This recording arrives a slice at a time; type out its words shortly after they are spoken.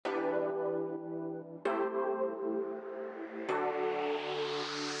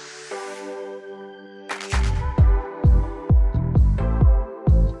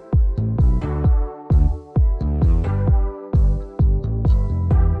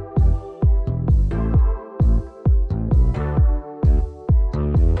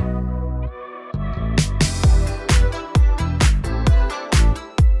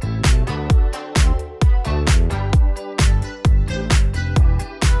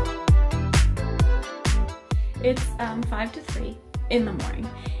It's 5 to 3 in the morning,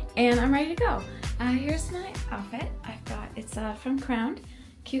 and I'm ready to go. Here's my outfit. I've got, it's from Crown.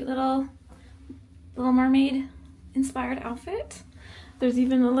 Cute little mermaid inspired outfit. There's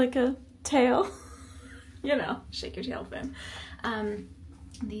even like a tail. You know, shake your tail fin.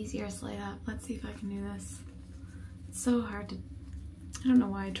 These ears light up. Let's see if I can do this. It's so hard to, I don't know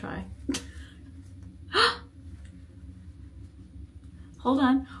why I try. Hold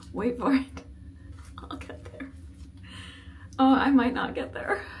on, wait for it. I'll get there. Oh, I might not get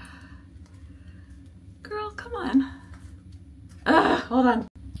there. Girl, come on. Hold on.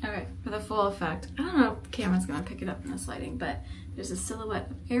 All right, for the full effect. I don't know if the camera's gonna pick it up in this lighting, but there's a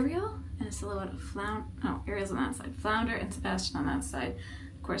silhouette of Ariel and a silhouette of Flounder. Oh, Ariel's on that side. Flounder and Sebastian on that side.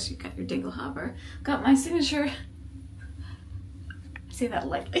 Of course, you've got your Dinglehopper. Got my signature, I say that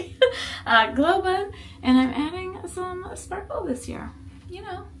lightly, glow bun, and I'm adding some sparkle this year. You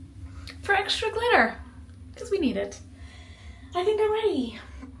know, for extra glitter, because we need it. I think I'm ready.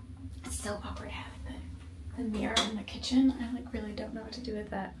 It's so awkward having the mirror in the kitchen. I like really don't know what to do with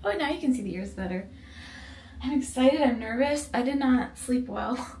that. Oh, now you can see the ears better. I'm excited, I'm nervous. I did not sleep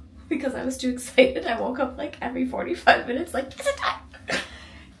well because I was too excited. I woke up like every 45 minutes like, is it time?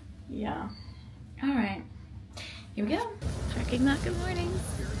 Yeah. All right, here we go. Parking lot, good morning.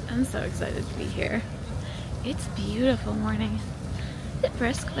 I'm so excited to be here. It's a beautiful morning. A bit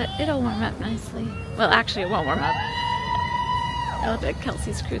brisk, but it'll warm up nicely. Well, actually, it won't warm up. I'll bet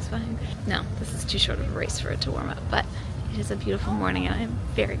Kelsey's cruise behind. No, this is too short of a race for it to warm up, but it is a beautiful morning and I'm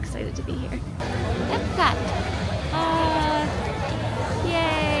very excited to be here. Epcot!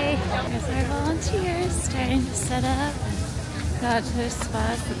 Yay! Here's our volunteers starting to set up and got to their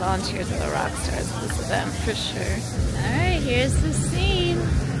spots. The volunteers are the rock stars of this event for sure. Alright, here's the scene.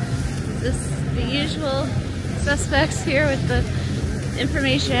 The usual suspects here with the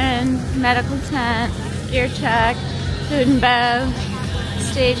information, medical tent, gear check, food and bev,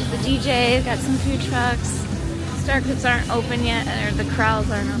 stage with the DJ, got some food trucks. Star Crypts aren't open yet, or the corrals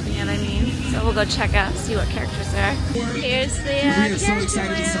aren't open yet, I mean. So we'll go check out, see what characters there are. Here's the we are so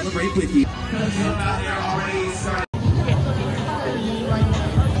excited to celebrate with you.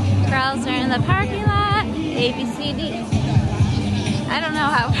 Corrals are in the parking lot, A, B, C, D. I don't know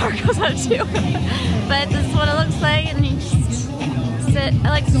how far it goes up to, but this is what it looks like, and you just sit. I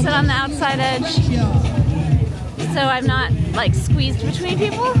like to sit on the outside edge, so I'm not like squeezed between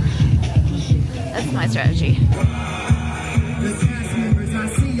people. That's my strategy.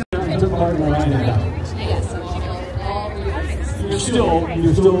 You're still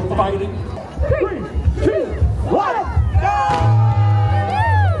fighting. 3, 2, 1, go!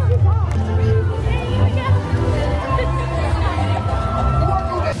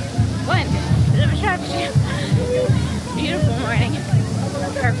 One, bit of a traffic jam. Beautiful morning.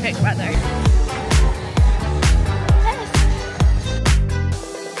 Perfect weather.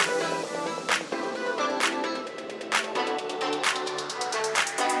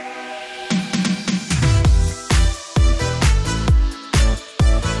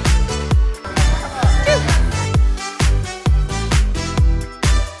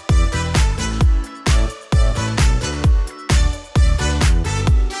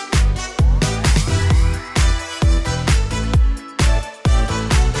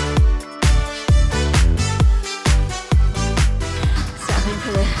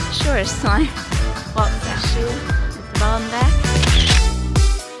 Shortest line. Walk that shoe with the ball in the back.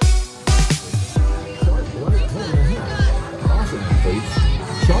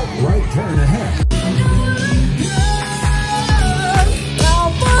 Sharp right turn ahead.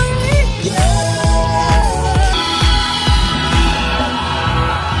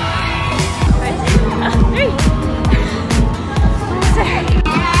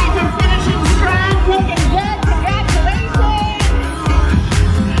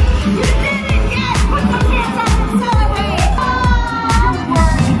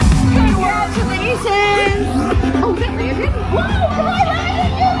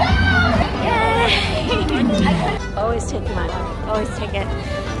 Always take your money. Always take it.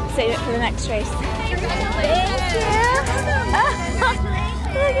 Save it for the next race. Thank you.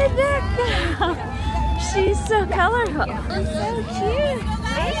 Look at that girl. She's so colorful. So cute.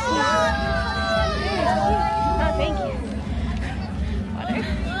 Thank you. Oh, thank you. Water.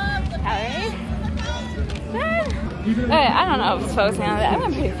 Powerade. Alright, I don't know if it's focusing on that. I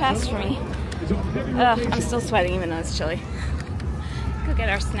went pretty fast for me. I'm still sweating even though it's chilly. Go get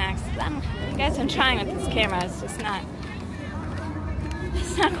our snacks. You guys, I'm trying with this camera. It's just not.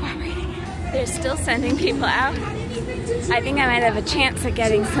 It's not cooperating. They're still sending people out. I think I might have a chance at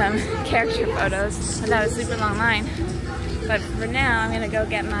getting some character photos without a super long line. But for now, I'm gonna go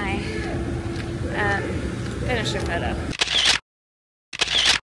get my Finish your photo.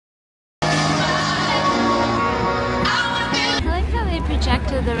 I like how they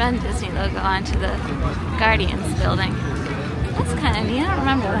projected the runDisney logo onto the Guardians building. That's kind of neat. I don't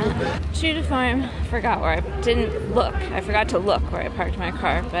remember that. True to form, forgot where I didn't look. I forgot to look where I parked my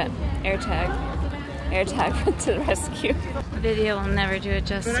car, but AirTag to the rescue. Video will never do it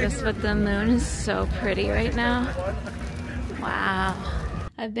justice, but the moon is so pretty right now. Wow.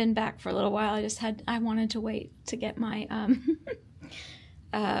 I've been back for a little while. I wanted to wait to get my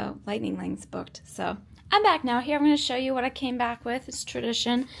lightning lanes booked. So I'm back now. Here I'm going to show you what I came back with. It's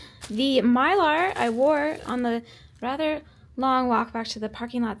tradition. The Mylar I wore on the rather long walk back to the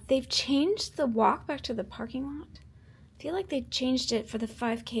parking lot. They've changed the walk back to the parking lot. I feel like they changed it for the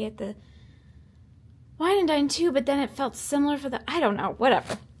 5K at the Wine and Dine too, but then it felt similar for the, I don't know,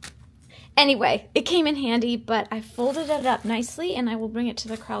 whatever. Anyway, it came in handy, but I folded it up nicely and I will bring it to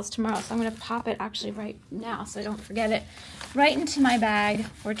the corrals tomorrow. So I'm going to pop it actually right now so I don't forget it. Right into my bag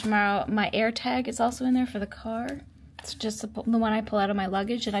for tomorrow. My AirTag is also in there for the car. It's just the one I pull out of my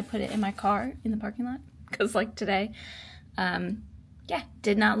luggage and I put it in my car in the parking lot. Because like today, yeah,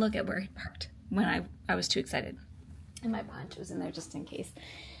 did not look at where he parked when I was too excited. And my punch was in there just in case.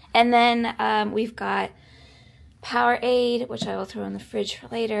 And then we've got Powerade, which I will throw in the fridge for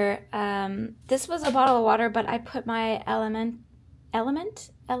later. This was a bottle of water, but I put my element, I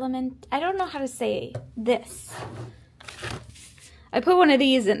don't know how to say this. I put one of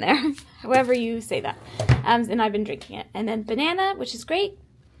these in there, however you say that. And I've been drinking it. And then banana, which is great.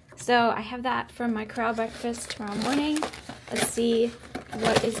 So I have that for my corral breakfast tomorrow morning. Let's see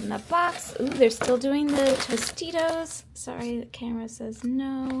what is in the box. Ooh, they're still doing the Tostitos. Sorry, the camera says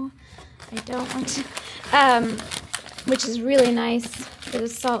no. I don't want to. Which is really nice. Bit of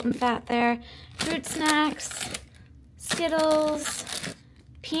salt and fat there. Fruit snacks, Skittles,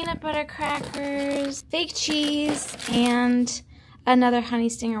 peanut butter crackers, fake cheese, and another honey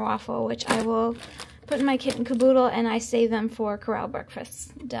stinger waffle, which I will put in my kit and caboodle, and I save them for corral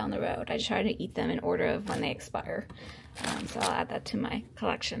breakfast down the road. I try to eat them in order of when they expire. So I'll add that to my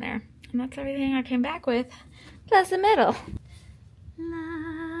collection there. And that's everything I came back with, plus a medal.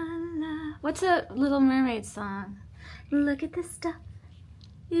 La, la. What's a Little Mermaid song? Look at this stuff,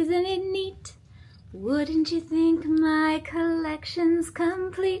 isn't it neat? Wouldn't you think my collection's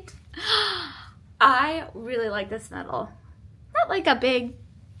complete? I really like this medal. Not like a big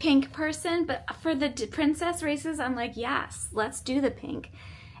pink person, but for the princess races, I'm like, yes, let's do the pink.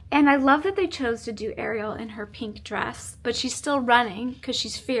 And I love that they chose to do Ariel in her pink dress, but she's still running because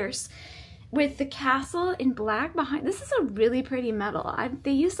she's fierce. With the castle in black behind, this is a really pretty medal.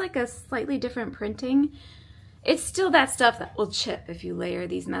 They used like a slightly different printing. It's still that stuff that will chip if you layer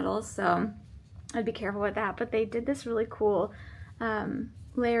these medals, so I'd be careful with that. But they did this really cool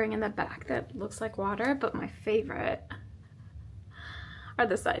layering in the back that looks like water, but my favorite are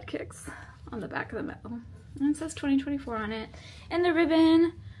the sidekicks on the back of the medal. And it says 2024 on it. And the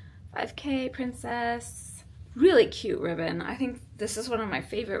ribbon, 5K Princess, really cute ribbon. I think this is one of my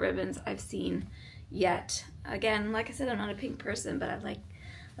favorite ribbons I've seen yet. Again, like I said, I'm not a pink person, but I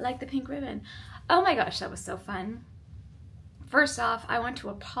like the pink ribbon. Oh my gosh, that was so fun. First off, I want to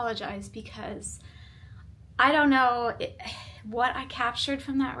apologize because I don't know what I captured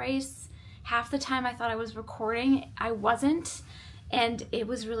from that race. Half the time I thought I was recording, I wasn't. And it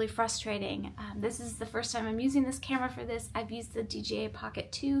was really frustrating. This is the first time I'm using this camera for this. I've used the DJI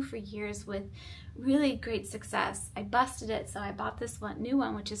Pocket 2 for years with really great success. I busted it, so I bought this new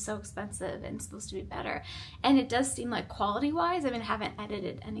one, which is so expensive and supposed to be better. And it does seem like quality-wise, I mean, I haven't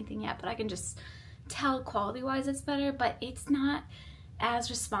edited anything yet, but I can just tell quality-wise it's better, but it's not as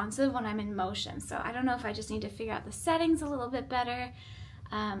responsive when I'm in motion. So I don't know if I just need to figure out the settings a little bit better.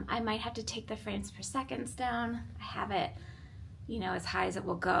 I might have to take the frames per seconds down. I have it, you know, as high as it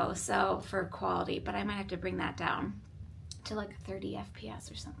will go, so for quality, but I might have to bring that down to like 30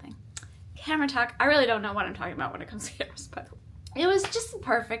 FPS or something. Camera talk, I really don't know what I'm talking about when it comes to cameras, by the way. It was just a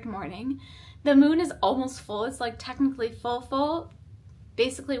perfect morning. The moon is almost full. It's like technically full,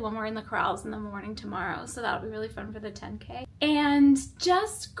 basically when we're in the corrals in the morning tomorrow, so that'll be really fun for the 10K. And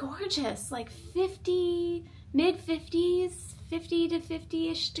just gorgeous, like 50, mid-50s, 50 to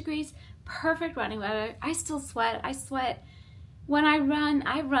 50-ish degrees, perfect running weather. I still sweat. I sweat. When I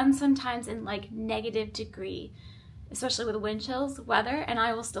run sometimes in like negative degree, especially with wind chills weather, and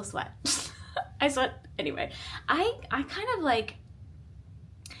I will still sweat. I sweat anyway. I kind of like,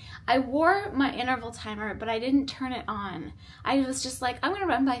 I wore my interval timer, but I didn't turn it on. I was just like, I'm gonna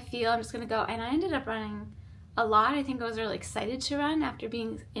run by feel, I'm just gonna go. And I ended up running a lot. I think I was really excited to run after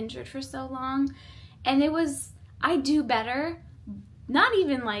being injured for so long. And it was, I do better not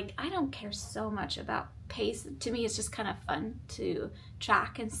even like, I don't care so much about pace. To me, it's just kind of fun to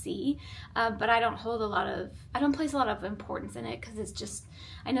track and see, but I don't place a lot of importance in it, because it's just,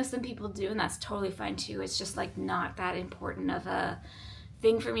 I know some people do, and that's totally fine too. It's just like not that important of a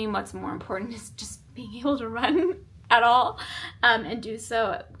thing for me. What's more important is just being able to run at all, and do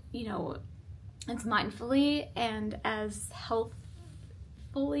so, you know, as mindfully and as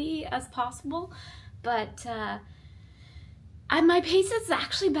healthfully as possible. But my pace is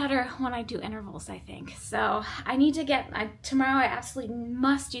actually better when I do intervals, I think. So I need to tomorrow I absolutely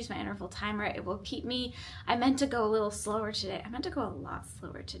must use my interval timer. It will keep me, I meant to go a little slower today. I meant to go a lot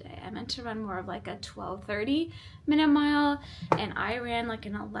slower today. I meant to run more of like a 12:30 minute mile, and I ran like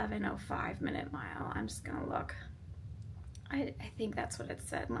an 11:05 minute mile. I'm just gonna look. I think that's what it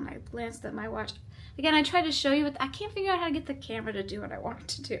said when I glanced at my watch. Again, I tried to show you, but I can't figure out how to get the camera to do what I want it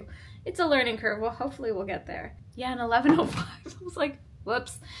to do. It's a learning curve. Well, hopefully we'll get there. Yeah, an 11:05. I was like,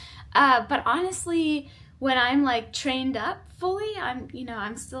 whoops. But honestly, when I'm like trained up fully,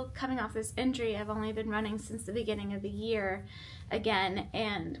 I'm still coming off this injury. I've only been running since the beginning of the year again.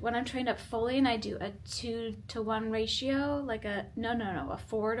 And when I'm trained up fully and I do a 2-to-1 ratio, like a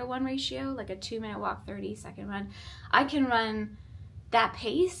 4-to-1 ratio, like a 2-minute walk, 30-second run, I can run that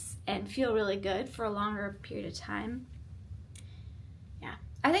pace and feel really good for a longer period of time. Yeah,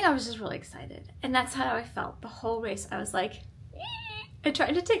 I think I was just really excited, and that's how I felt the whole race. I was like, I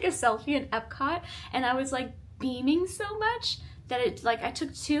tried to take a selfie in Epcot, and I was like beaming so much that it, like, I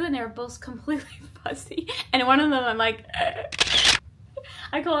took 2 and they were both completely fuzzy, and one of them I'm like,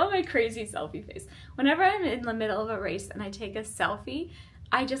 I call it my crazy selfie face. Whenever I'm in the middle of a race and I take a selfie,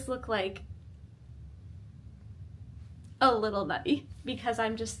 I just look like a little nutty, because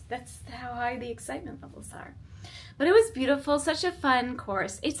that's how high the excitement levels are. But it was beautiful, such a fun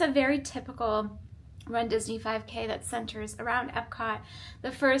course. It's a very typical runDisney 5K that centers around Epcot.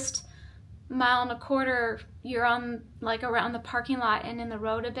 The first 1.25 miles, you're on like around the parking lot and in the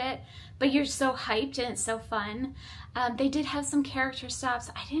road a bit, but you're so hyped and it's so fun. They did have some character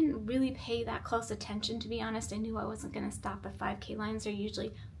stops. I didn't really pay that close attention, to be honest. I knew I wasn't going to stop. The 5K lines are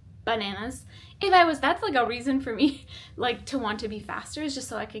usually bananas. That's like a reason for me like to want to be faster, is just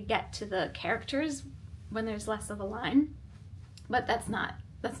so I could get to the characters when there's less of a line. But that's not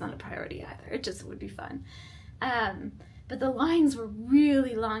a priority either. It just would be fun. But the lines were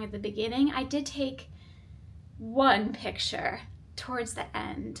really long at the beginning. I did take one picture towards the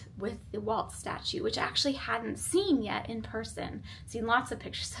end with the Walt statue, which I actually hadn't seen yet in person. Seen lots of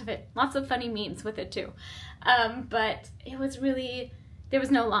pictures of it, lots of funny memes with it too. But it was really, there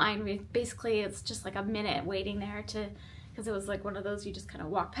was no line. Basically, it's just like a minute waiting there because it was like one of those, you just kind of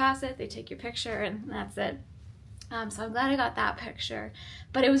walk past it, they take your picture, and that's it. So I'm glad I got that picture.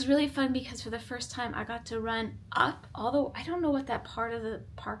 But it was really fun because for the first time I got to run up, although I don't know what that part of the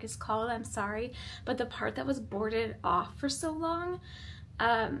park is called, I'm sorry, but the part that was boarded off for so long,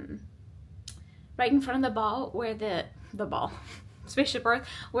 right in front of the ball where the Spaceship Earth,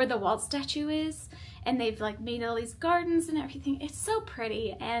 where the Walt statue is, and they've like made all these gardens and everything. It's so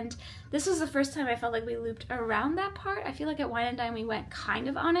pretty, and this was the first time I felt like we looped around that part. I feel like at Wine and Dine we went kind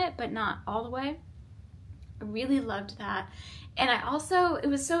of on it, but not all the way. I really loved that. And it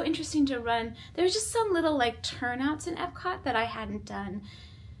was so interesting to run. There was just some little like turnouts in Epcot that I hadn't done,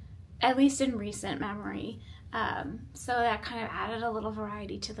 at least in recent memory. So that kind of added a little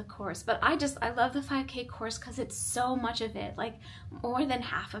variety to the course. But I love the 5K course because it's so much of it, like more than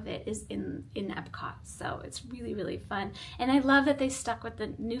half of it is in Epcot. So it's really, really fun. And I love that they stuck with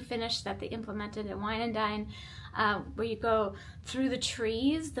the new finish that they implemented at Wine and Dine, where you go through the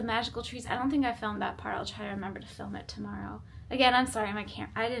trees, the magical trees. I don't think I filmed that part. I'll try to remember to film it tomorrow. Again, I'm sorry,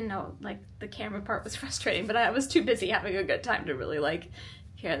 I didn't know like the camera part was frustrating, but I was too busy having a good time to really like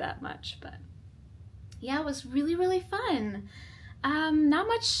care that much. But yeah, it was really, really fun. Not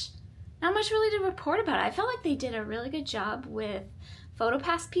much really to report about it. I felt like they did a really good job with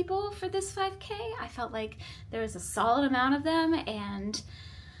PhotoPass people for this 5K. I felt like there was a solid amount of them, and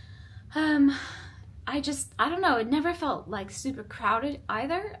I don't know, it never felt like super crowded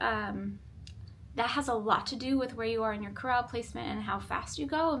either. That has a lot to do with where you are in your corral placement and how fast you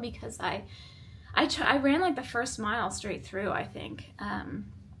go, and because I ran like the first mile straight through, I think,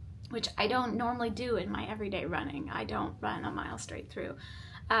 which I don't normally do in my everyday running. I don't run a mile straight through,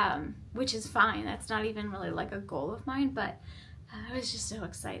 which is fine. That's not even really like a goal of mine, but I was just so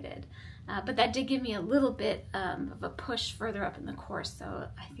excited. But that did give me a little bit of a push further up in the course, so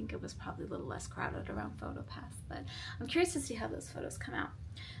I think it was probably a little less crowded around PhotoPass, but I'm curious to see how those photos come out.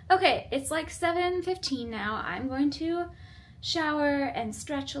 Okay, it's like 7:15 now. I'm going to shower and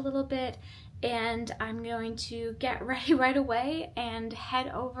stretch a little bit, and I'm going to get ready right away and head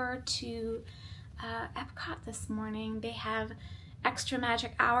over to Epcot this morning. They have extra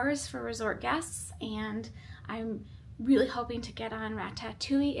magic hours for resort guests, and I'm really hoping to get on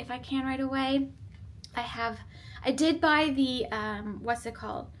Ratatouille if I can right away. I did buy the, what's it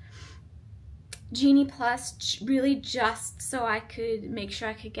called? Genie Plus, really just so I could make sure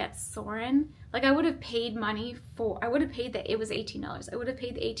I could get Soarin'. Like, I would have paid money for, I would have paid that, it was $18. I would have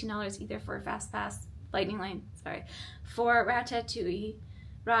paid the $18 either for a Fast Pass, Lightning Lane, sorry, for Ratatouille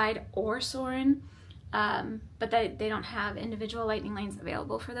ride or Soarin'. But they don't have individual Lightning Lanes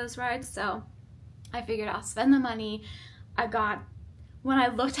available for those rides, so I figured I'll spend the money. When I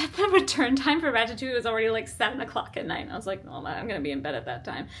looked at the return time for Ratatouille, it was already like 7 o'clock at night. I was like, oh, I'm gonna be in bed at that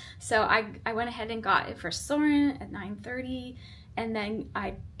time. So I went ahead and got it for Soarin' at 9:30, and then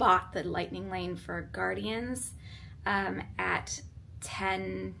I bought the Lightning Lane for Guardians at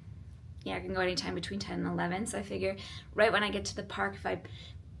 10. Yeah, I can go anytime between 10 and 11. So I figure right when I get to the park, if I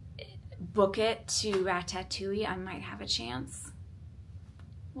book it to Ratatouille, I might have a chance.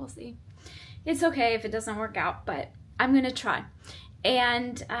 We'll see. It's okay if it doesn't work out, but I'm gonna try.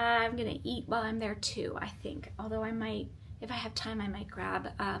 And I'm gonna eat while I'm there too, I think. Although I might, if I have time, I might grab,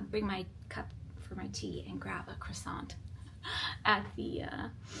 bring my cup for my tea and grab a croissant at the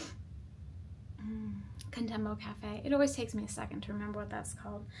Contempo Cafe. It always takes me a second to remember what that's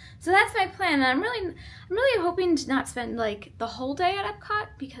called. So that's my plan. And I'm really hoping to not spend like the whole day at Epcot,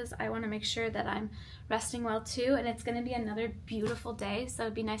 because I want to make sure that I'm resting well too. And it's going to be another beautiful day, so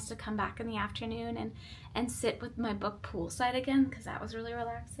it'd be nice to come back in the afternoon and sit with my book poolside again, because that was really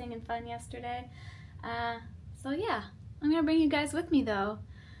relaxing and fun yesterday. So yeah, I'm gonna bring you guys with me though.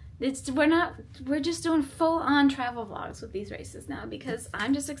 We're just doing full-on travel vlogs with these races now, because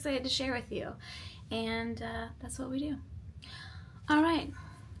I'm just excited to share with you. And that's what we do. All right,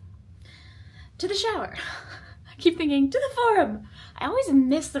 to the shower. I keep thinking, to the forum. I always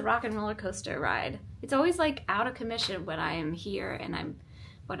miss the rock and roller coaster ride. It's always like out of commission when I am here, and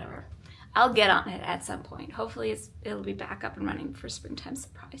whatever. I'll get on it at some point. Hopefully it'll be back up and running for Springtime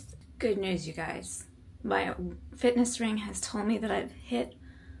Surprise. Good news, you guys. My fitness ring has told me that I've hit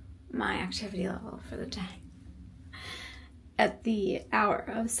my activity level for the day at the hour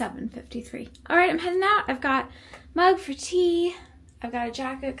of 7:53. All right, I'm heading out. I've got mug for tea. I've got a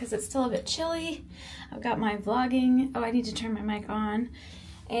jacket because it's still a bit chilly. I've got my vlogging. Oh, I need to turn my mic on.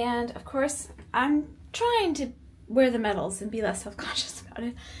 And of course, I'm trying to wear the medals and be less self-conscious about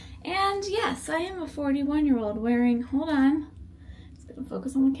it. And yes, I am a 41-year-old wearing, hold on, it's gonna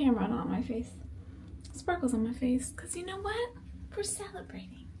focus on the camera, not my face. Sparkles on my face, because you know what? We're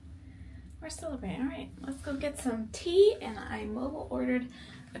celebrating. We're celebrating. All right, let's go get some tea, and I mobile ordered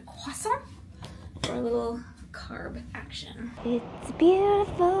a croissant for a little carb action. It's a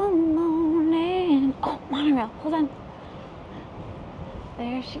beautiful morning. Oh, monorail, hold on.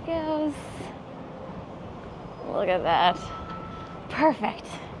 There she goes. Look at that. Perfect.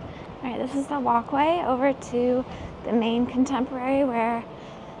 All right, this is the walkway over to the main Contemporary, where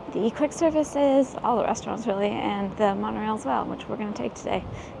the quick service is, all the restaurants really, and the monorail as well, which we're gonna take today.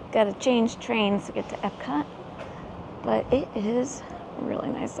 Got to change trains to get to Epcot, but it is really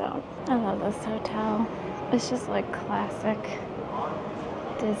nice out. I love this hotel. It's just like classic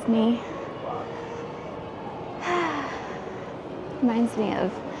Disney.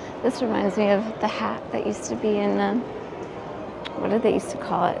 This reminds me of the hat that used to be in, what did they used to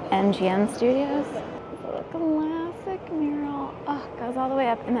call it? MGM Studios? The classic mural. Oh, goes all the way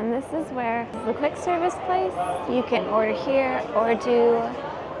up. And then this is where the quick service place. You can order here or do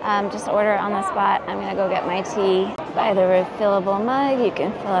just order on the spot. I'm gonna go get my tea. Buy the refillable mug. You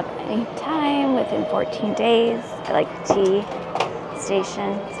can fill up any time within 14 days. I like the tea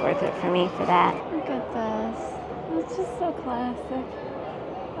station. It's worth it for me for that. Look at this. It's just so classic.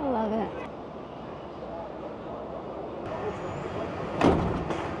 I love it.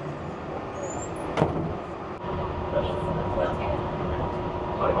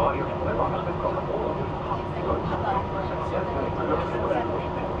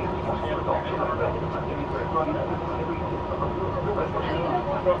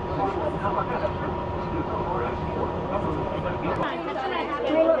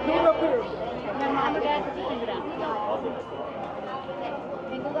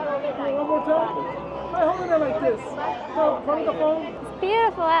 One more time. Try holding it like this. So, from the phone. It's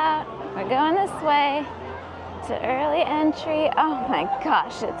beautiful out. We're going this way to early entry. Oh my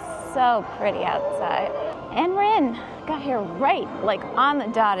gosh, it's so pretty outside. And we're in. Got here right, like on the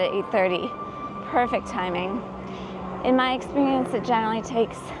dot at 8:30. Perfect timing. In my experience, it generally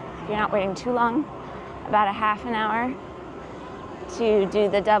takes, if you're not waiting too long, about a half an hour to do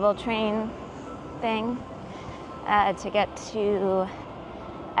the double train thing to get to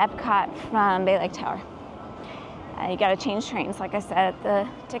Epcot from Bay Lake Tower. You gotta change trains, like I said, at the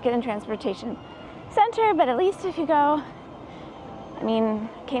Ticket and Transportation Center, but at least if you go, I mean,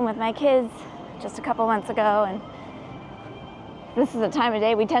 came with my kids just a couple months ago, and this is the time of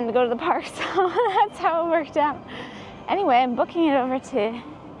day we tend to go to the park, so that's how it worked out. Anyway, I'm booking it over to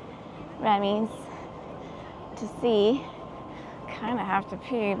Remy's to see. Kind of have to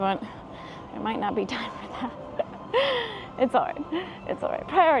pee, but there might not be time for that. It's all right. It's all right.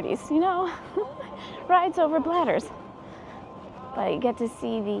 Priorities, you know. Rides over bladders. But you get to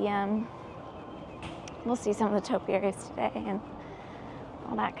see the, we'll see some of the topiaries today and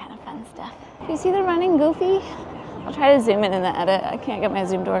all that kind of fun stuff. Do you see the running Goofy? I'll try to zoom in the edit. I can't get my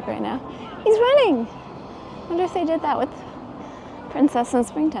zoom to work right now. He's running! I wonder if they did that with Princess and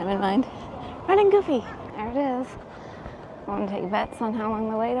Springtime in mind. Running Goofy. There it is. I want to take bets on how long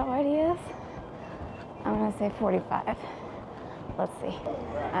the wait already is. I'm going to say 45. Let's see.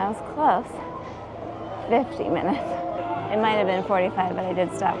 I was close. 50 minutes. It might have been 45, but I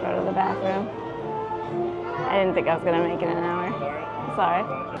did stop, go to the bathroom. I didn't think I was going to make it an hour. Sorry.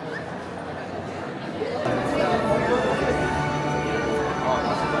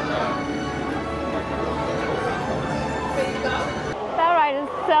 That ride is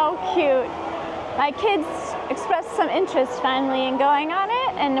so cute. My kids expressed some interest finally in going on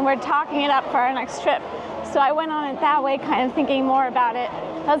it, and we're talking it up for our next trip. So I went on it that way, kind of thinking more about it.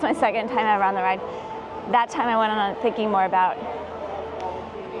 That was my second time ever on the ride. That time I went on it thinking more about,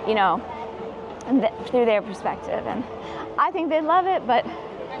 you know, through their perspective. And I think they'd love it, but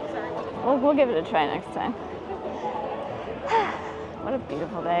we'll give it a try next time. What a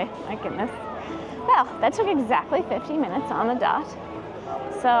beautiful day, my goodness. Well, that took exactly 50 minutes on the dot.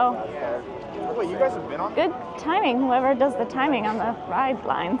 So, wait, you guys have been on? Good timing, whoever does the timing on the ride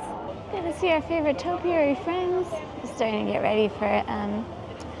lines. Good to see our favorite topiary friends. We're starting to get ready for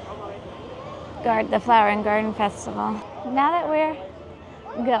the Flower and Garden Festival. Now that we're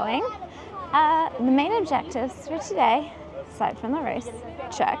going, the main objectives for today, aside from the race,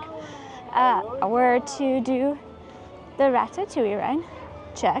 check, were to do the Ratatouille ride,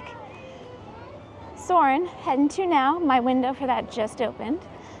 check. Soarin', heading to now. My window for that just opened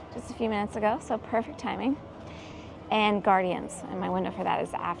just a few minutes ago, so perfect timing. And Guardians, and my window for that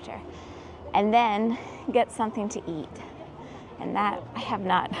is after. And then get something to eat. And that I have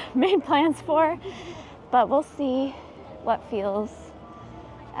not made plans for, but we'll see what feels,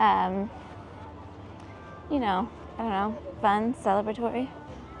 you know, I don't know, fun, celebratory,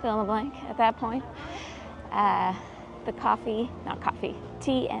 fill in the blank at that point. The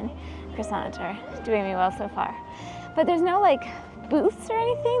tea and croissant are doing me well so far. But there's no like booths or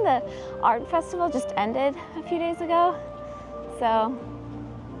anything. The art festival just ended a few days ago. So,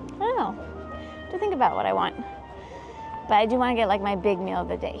 I don't know. To think about what I want. But I do want to get like my big meal of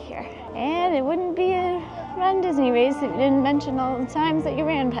the day here. And it wouldn't be a Run Disney race if you didn't mention all the times that you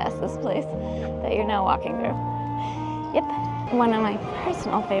ran past this place that you're now walking through. Yep, one of my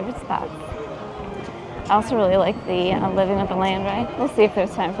personal favorite spots. I also really like the Living with the Land ride. We'll see if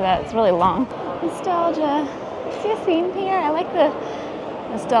there's time for that. It's really long. Nostalgia. See a theme here? I like the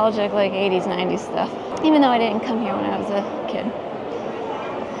nostalgic like 80s, 90s stuff. Even though I didn't come here when I was a kid.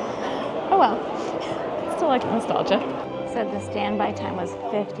 Oh well. Still like the nostalgia. Said the standby time was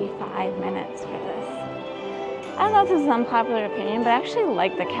 55 minutes for this. I don't know if this is unpopular opinion, but I actually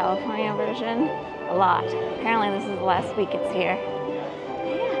like the California version a lot. Apparently this is the last week it's here.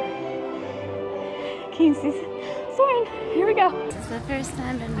 Can you see? Soarin', here we go. This is the first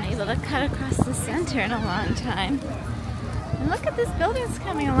time I've been able to cut across the center in a long time. And look at this building that's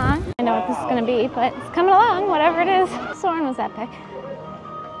coming along. I know what this is gonna be, but it's coming along, whatever it is. Soarin' was epic,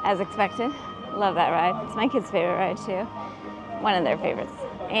 as expected. Love that ride. It's my kid's favorite ride too. One of their favorites.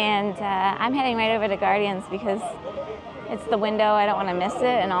 And I'm heading right over to Guardians because it's the window, I don't wanna miss it,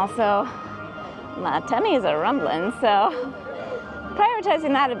 and also my tummy is a rumbling, so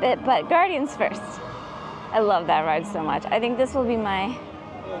prioritizing that a bit, but Guardians first. I love that ride so much. I think this will be my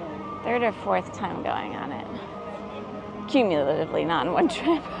third or fourth time going on it. Cumulatively, not in one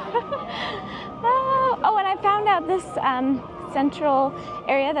trip. Oh, and I found out this central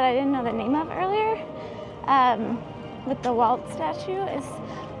area that I didn't know the name of earlier, with the Walt statue, is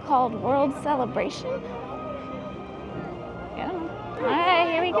called World Celebration. Yeah. All right,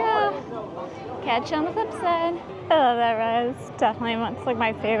 here we go. Catch you on the flip side. I love that ride. It's definitely it's like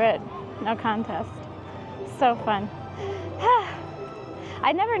my favorite, no contest. So fun.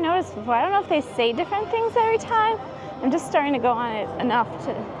 I'd never noticed before. I don't know if they say different things every time. I'm just starting to go on it enough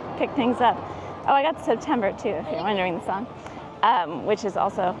to pick things up. Oh, I got September too, if you're wondering the song, which is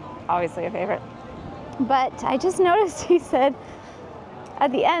also obviously a favorite. But I just noticed he said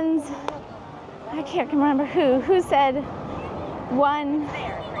at the end, I can't remember who said one,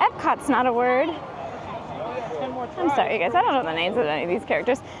 Epcot's not a word. I'm sorry, guys, I don't know the names of any of these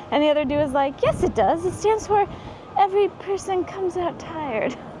characters. And the other dude was like, yes, it does. It stands for every person comes out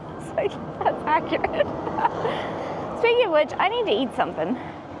tired. It's like, that's accurate. Speaking of which, I need to eat something.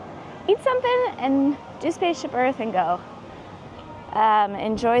 Eat something and do Spaceship Earth and go.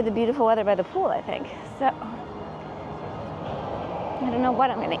 Enjoy the beautiful weather by the pool, I think. So, I don't know what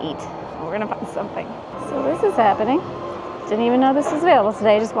I'm gonna eat. We're gonna find something. So this is happening. Didn't even know this was available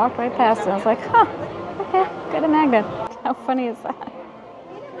today. I just walked right past it. I was like, huh, okay, got a magnet. How funny is that?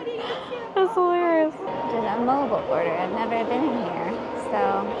 That's hilarious. Did a mobile order. I've never been in here,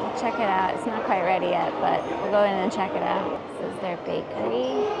 so we'll check it out. It's not quite ready yet, but we'll go in and check it out. This is their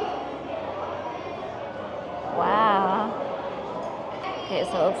bakery. Wow. Okay,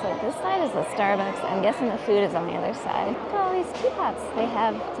 so it looks like this side is the Starbucks. I'm guessing the food is on the other side. Look at all these teapots they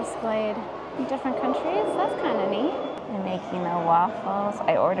have displayed in different countries. That's kind of neat. They're making the waffles.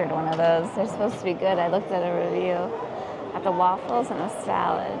 I ordered one of those. They're supposed to be good. I looked at a review. Got the waffles and a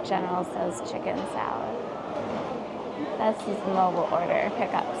salad. General says chicken salad. That's just the mobile order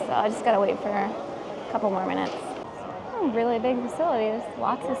pickup. So I just gotta wait for a couple more minutes. Really big facility. There's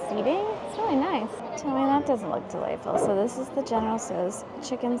lots of seating. It's really nice. Tell me that doesn't look delightful. So this is the General Tso's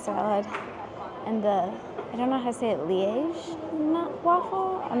chicken salad and the, I don't know how to say it, Liège nut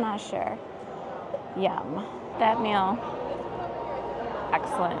waffle? I'm not sure. Yum. That meal,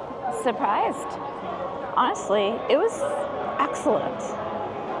 excellent. Surprised. Honestly, it was excellent.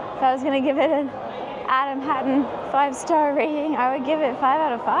 If I was gonna give it an Adam Hatton 5-star rating, I would give it 5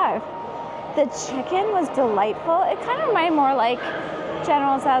 out of 5. The chicken was delightful. It kind of reminded more like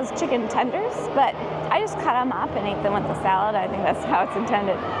General Tso's chicken tenders, but I just cut them up and ate them with the salad. I think that's how it's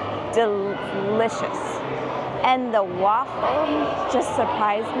intended. Delicious. And the waffle just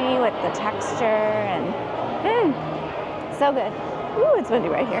surprised me with the texture and so good. Ooh, it's windy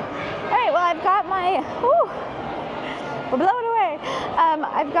right here. All right, well, I've got my, we're blowing away.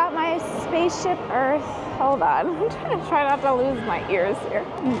 I've got my Spaceship Earth. Hold on, I'm trying not to lose my ears here.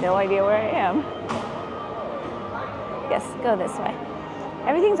 No idea where I am. Yes, go this way.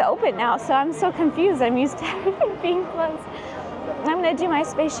 Everything's open now, so I'm so confused. I'm used to everything being closed. I'm gonna do my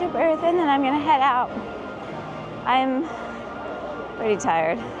Spaceship Earth and then I'm gonna head out. I'm pretty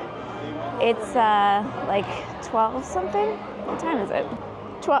tired. It's like 12 something. What time is it?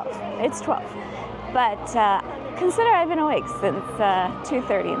 12. It's 12. But consider I've been awake since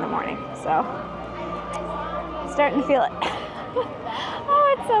 2:30 in the morning, so starting to feel it.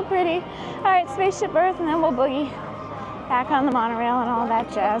 Oh, it's so pretty. All right, Spaceship Earth, and then we'll boogie back on the monorail and all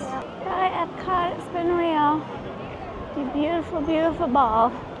that jazz. Bye, Epcot. It's been real. You beautiful, beautiful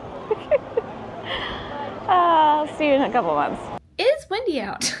ball. I'll see you in a couple months. It is windy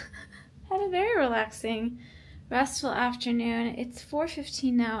out. Had a very relaxing, restful afternoon. It's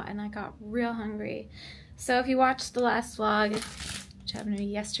 4:15 now, and I got real hungry. So if you watched the last vlog, which happened to me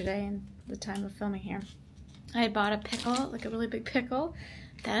yesterday and the time of filming here, I had bought a pickle, like a really big pickle.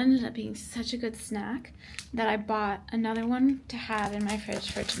 That ended up being such a good snack that I bought another one to have in my fridge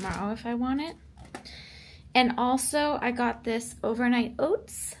for tomorrow if I want it. And also I got this overnight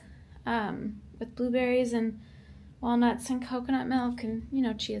oats with blueberries and walnuts and coconut milk and, you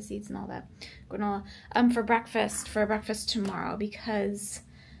know, chia seeds and all that granola for breakfast tomorrow, because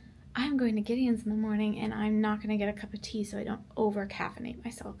I'm going to Gideon's in the morning and I'm not going to get a cup of tea so I don't over caffeinate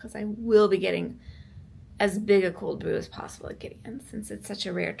myself, because I will be getting as big a cold brew as possible at Gideon since it's such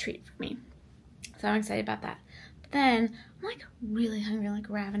a rare treat for me. So I'm excited about that. But then I'm like really hungry, like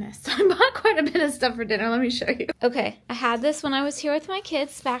ravenous. So I bought quite a bit of stuff for dinner. Let me show you. Okay, I had this when I was here with my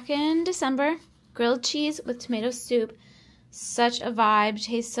kids back in December. Grilled cheese with tomato soup. Such a vibe,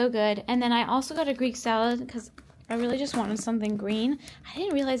 tastes so good. And then I also got a Greek salad because I really just wanted something green. I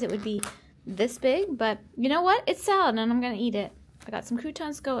didn't realize it would be this big, but you know what? It's salad and I'm gonna eat it. I got some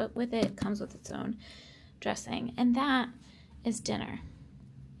croutons to go with it. It comes with its own dressing. And that is dinner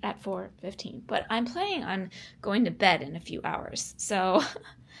at 4:15. But I'm planning on going to bed in a few hours, so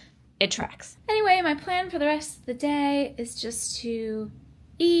it tracks. Anyway, my plan for the rest of the day is just to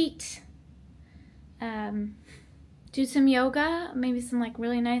eat, do some yoga, maybe some like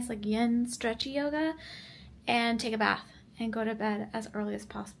really nice like yin stretchy yoga, and take a bath and go to bed as early as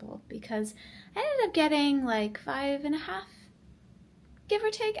possible, because I ended up getting like 5.5, give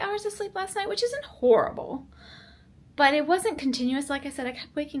or take, hours of sleep last night, which isn't horrible, but it wasn't continuous. Like I said, I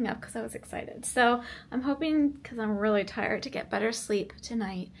kept waking up because I was excited. So I'm hoping, because I'm really tired, to get better sleep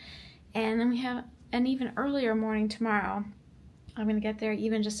tonight. And then we have an even earlier morning tomorrow. I'm gonna get there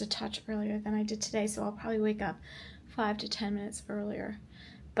even just a touch earlier than I did today, so I'll probably wake up 5 to 10 minutes earlier.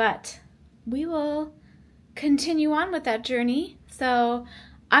 But we will continue on with that journey. So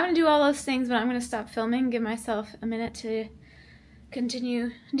I'm gonna do all those things, but I'm gonna stop filming, give myself a minute to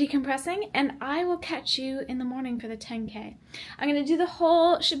continue decompressing, and I will catch you in the morning for the 10K. I'm gonna do the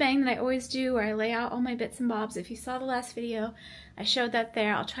whole shebang that I always do, where I lay out all my bits and bobs. If you saw the last video, I showed that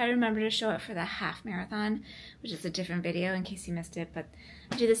there. I'll try to remember to show it for the half marathon, which is a different video in case you missed it, but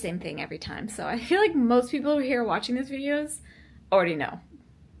I do the same thing every time. So I feel like most people who are here watching these videos already know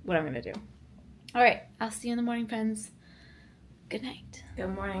what I'm gonna do. All right, I'll see you in the morning, friends. Good night.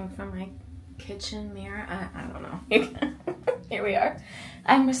 Good morning from my kitchen mirror. I don't know. Here we are.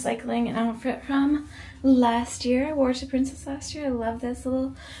 I'm recycling an outfit from last year. I wore it to Princess last year. I love this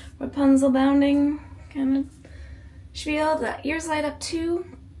little Rapunzel bounding kind of spiel. The ears light up too.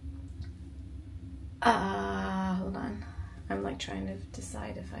 Hold on. I'm like trying to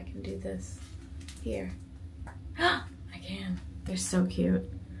decide if I can do this here. I can. They're so cute.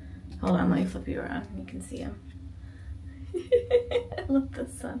 Hold on, let me flip you around. You can see them. I love the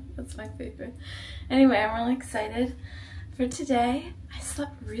sun. That's my favorite. Anyway, I'm really excited for today. I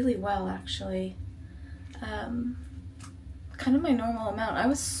slept really well, actually. Kind of my normal amount. I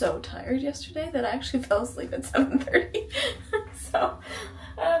was so tired yesterday that I actually fell asleep at 7:30. So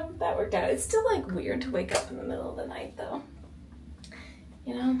that worked out. It's still like weird to wake up in the middle of the night though.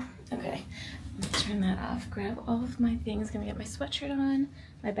 You know? Okay. I'm gonna turn that off. Grab all of my things. Gonna get my sweatshirt on.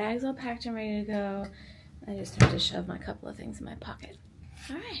 My bag's all packed and ready to go. I just have to shove my couple of things in my pocket.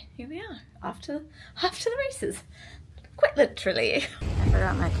 All right, here we are. Off to the races. Quite literally. I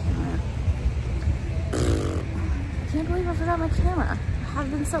forgot my camera. I can't believe I forgot my camera. I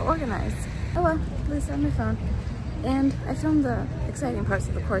have been so organized. Oh well, at least I have my phone. And I filmed the exciting parts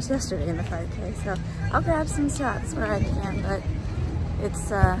of the course yesterday in the 5K, so I'll grab some shots where I can, but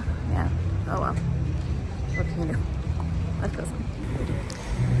it's, yeah, oh well. What can you do? Life goes on.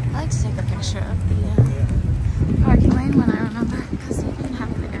 I like to take a picture of the parking lane when I remember, because even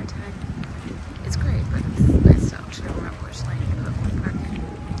having the air tag, it's great, but it's nice to actually remember which lane you put my parking.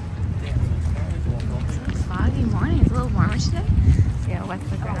 It's a foggy morning. It's a little warmer today. See how wet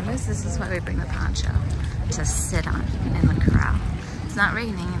the ground is? This is why we bring the poncho, to sit on in the corral. It's not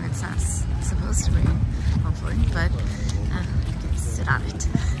raining, and it's not supposed to rain, hopefully, but sit on it,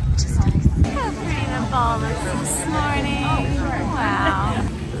 which is nice. How pretty the ball is this morning. Wow.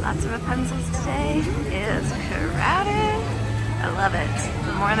 Lots of Rapunzels today. It is crowded. I love it.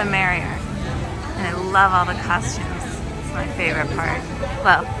 The more the merrier. And I love all the costumes. It's my favorite part.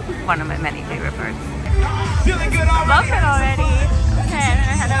 Well, one of my many favorite parts. Love it already. Okay, I'm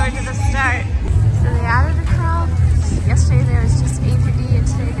gonna head over to the start. So they added a curl. Yesterday there was just A for D, and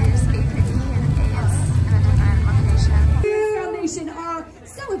today there's A for D, and A is in a different location. Foundation, our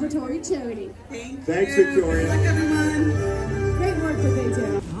celebratory charity. Thanks, Victoria. Good luck, everyone. Great work that they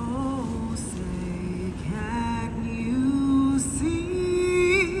do. Oh, say, can you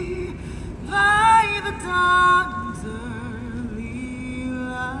see by the dawn's early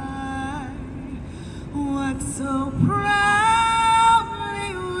light what so proudly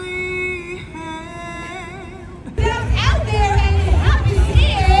we hailed? Out there and help you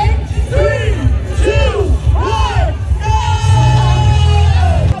see it. 3, 2, 1, go!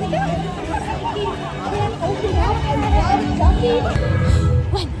 Open up and love Ducky.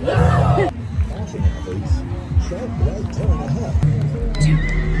 Caution athletes, sharp right turn ahead.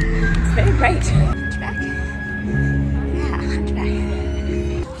 It's very bright. Hunchback. Yeah, hunchback.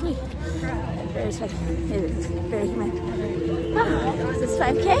 Very sweaty. It is very humid. Oh, is this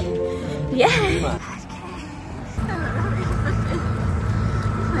 5K? Yeah. 5K.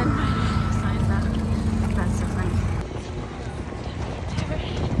 That's so funny.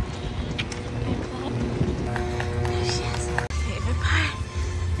 There she is. Favorite part.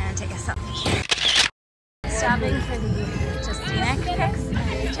 I'm gonna take a selfie here. Stopping for the Justina pics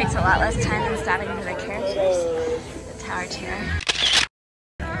takes a lot less time than stopping for the characters. The tower tier.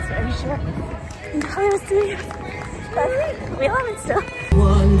 It's very short. And now we'll see. But we love it still.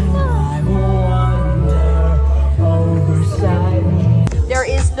 There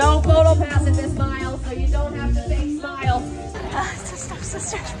is no photo pass at this mile, so you don't have to fake smile.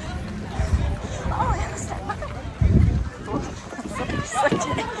 Sister. Oh, yeah, step. That's so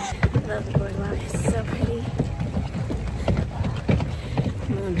today. I love the boardwalk. It's so pretty.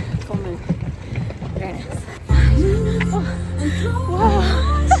 Moon, full moon. Very nice. Oh,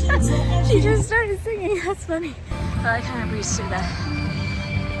 wow. She just started singing. That's funny. Well, I kind of breezed through the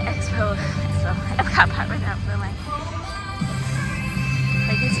Epcot part without filming.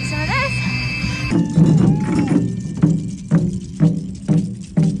 I can see some of this.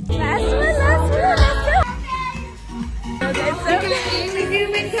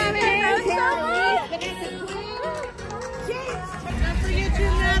 coming. Don't forget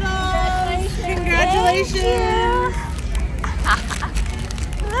your medals. Congratulations.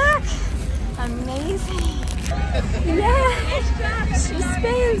 Look, amazing. Yeah, she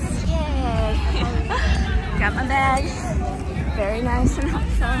spins. Yay. Got my bag. Very nice and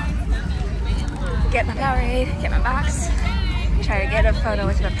helpful. Get my Powerade, get my box. Try to get a photo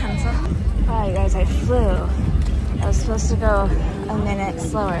with my pencil. Wow, you guys, I flew. I was supposed to go a minute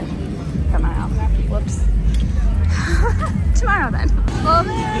slower per mile. Whoops. Tomorrow then. Well,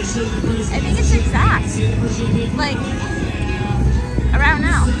 I think it's exact. Like, around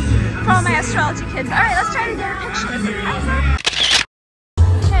now. For all my astrology kids. Alright, let's try to get a picture with the kaiser.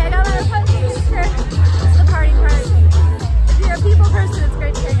 Okay, I got my Rapunzel picture. It's the party part. If you're a people person, it's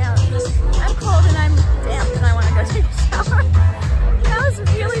great to hang out. I'm cold and I'm damp and I want to go take a shower. That was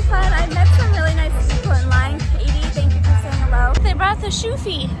really fun. I met some really nice people in line. Katie, thank you for saying hello. They brought the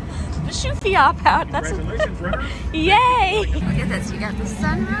shoofy op out. That's Congratulations, runner. Yay! Look at this. You got the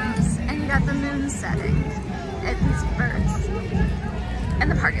sunrise and you got the moon setting at these birds. And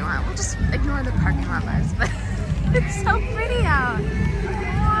the parking lot. We'll just ignore the parking lot vibes, but it's so pretty out.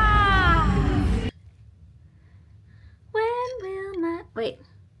 Wow. When will my... Wait.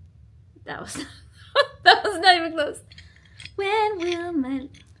 That was not even close. When will my...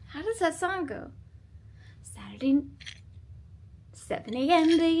 How does that song go? Saturday... 7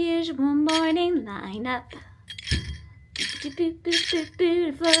 a.m. the usual morning lineup.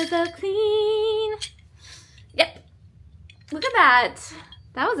 The floors are clean. Yep. Look at that.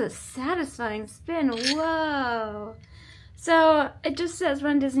 That was a satisfying spin. Whoa. So it just says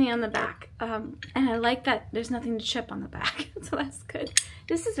Run Disney on the back. And I like that there's nothing to chip on the back. So that's good.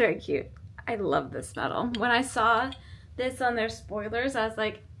 This is very cute. I love this medal. When I saw this on their spoilers, I was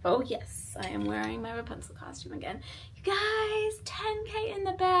like, oh yes, I am wearing my Rapunzel costume again. You guys, 10K in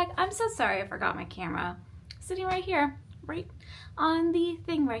the bag. I'm so sorry I forgot my camera. Sitting right here, right on the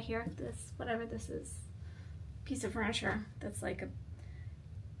thing right here. This, whatever this is, piece of furniture that's like a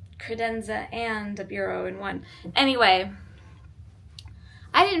credenza and a bureau in one. Anyway,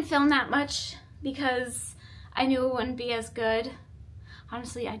 I didn't film that much because I knew it wouldn't be as good.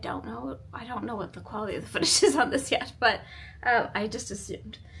 Honestly, I don't know what the quality of the footage is on this yet, but I just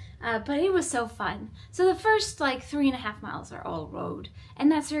assumed. But it was so fun. So the first like 3.5 miles are all road,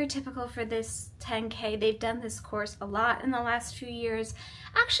 and that's very typical for this 10K. They've done this course a lot in the last few years.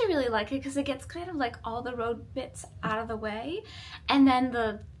 I actually really like it because it gets kind of like all the road bits out of the way, and then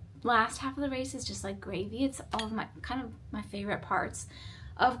the last half of the race is just like gravy. It's all of my kind of my favorite parts.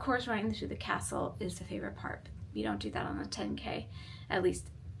 Of course, running through the castle is the favorite part. You don't do that on the 10K, at least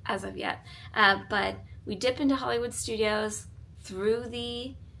as of yet. But we dip into Hollywood Studios through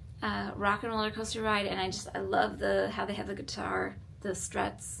the rock and roller coaster ride, and I love how they have the guitar, the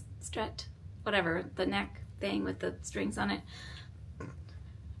strut, whatever, the neck thing with the strings on it.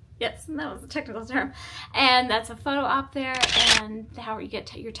 Yes, that was a technical term. And that's a photo op there, and how you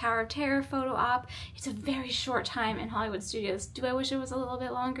get your Tower of Terror photo op. It's a very short time in Hollywood Studios. Do I wish it was a little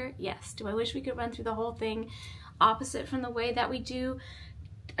bit longer? Yes. Do I wish we could run through the whole thing opposite from the way that we do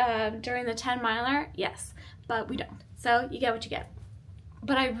during the 10-miler? Yes, but we don't. So you get what you get.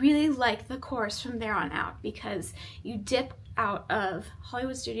 But I really like the course from there on out because you dip out of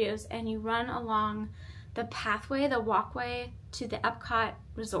Hollywood Studios and you run along the pathway, the walkway to the Epcot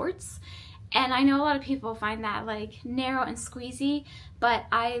resorts. And I know a lot of people find that like narrow and squeezy, but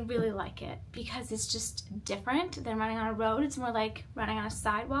I really like it because it's just different than running on a road. It's more like running on a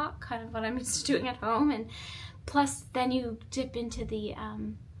sidewalk, kind of what I'm used to doing at home. And plus then you dip into the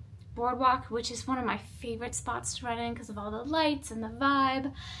boardwalk, which is one of my favorite spots to run in because of all the lights and the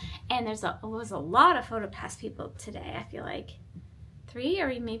vibe. And there was a lot of PhotoPass people today. I feel like 3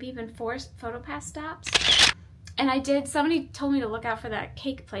 or maybe even 4 PhotoPass stops. And somebody told me to look out for that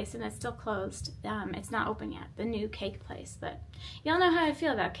cake place, and it's still closed. It's not open yet, the new cake place. But y'all know how I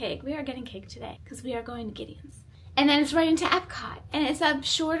feel about cake. We are getting cake today because we are going to Gideon's. And then it's right into Epcot, and it's a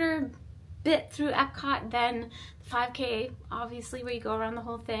shorter bit through Epcot than 5K, obviously, where you go around the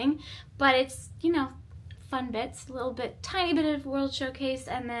whole thing. But it's, you know, fun bits, a little bit, tiny bit of World Showcase,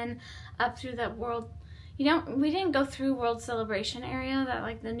 and then up through the World. We didn't go through World Celebration area, that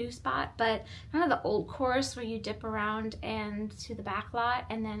like the new spot, but kind of the old course where you dip around and to the back lot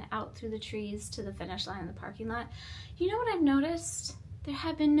and then out through the trees to the finish line in the parking lot. You know what I've noticed? There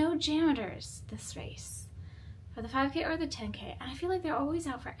have been no janitors this race for the 5K or the 10K, and I feel like they're always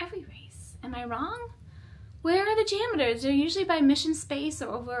out for every race. Am I wrong? Where are the janitors? They're usually by Mission Space or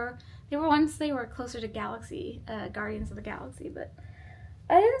over. They were closer to Galaxy, Guardians of the Galaxy, but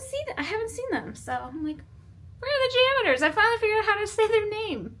I haven't seen them, so I'm like, Where are the janitors? I finally figured out how to say their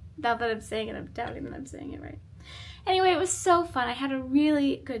name. Now that I'm saying it, I'm doubting that I'm saying it right. Anyway, it was so fun. I had a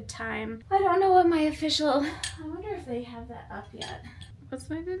really good time. I don't know what my official, I wonder if they have that up yet. What's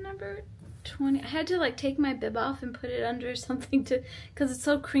my bib number? 20. I had to like take my bib off and put it under something to, because it's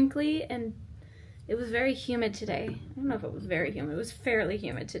so crinkly and it was very humid today. I don't know if it was very humid. It was fairly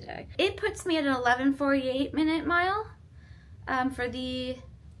humid today. It puts me at an 11:48 minute mile for the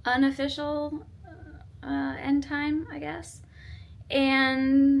unofficial end time, I guess.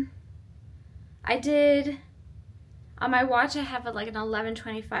 And I did, on my watch I have like an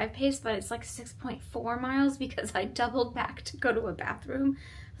 11:25 pace, but it's like 6.4 miles because I doubled back to go to a bathroom.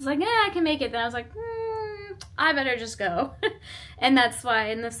 I was like, yeah, I can make it. Then I was like, I better just go. And that's why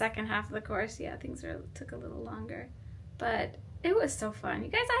in the second half of the course, yeah, things took a little longer. But it was so fun. You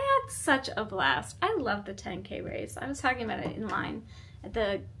guys, I had such a blast. I love the 10K race. I was talking about it in line at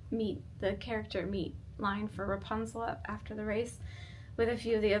the character meet line for Rapunzel after the race with a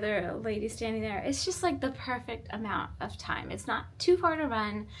few of the other ladies standing there. It's just like the perfect amount of time. It's not too far to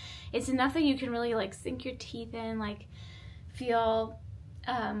run. It's enough that you can really like sink your teeth in, like feel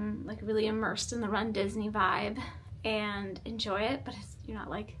like really immersed in the runDisney vibe and enjoy it, but you're not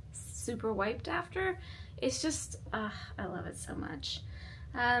like super wiped after. It's just, I love it so much.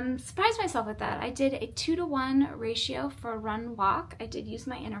 Surprised myself with that. I did a 2-to-1 ratio for run walk. I did use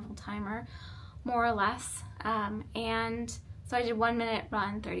my interval timer more or less, and so I did 1 minute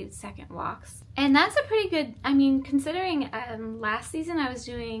run, 30-second walks. And that's a pretty good, I mean, considering last season I was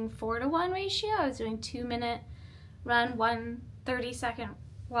doing 4-to-1 ratio. I was doing 2 minute run, 1 30-second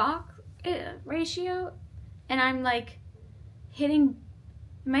walk ratio, and I'm like hitting,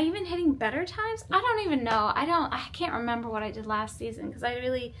 am I even hitting better times? I don't even know. I can't remember what I did last season because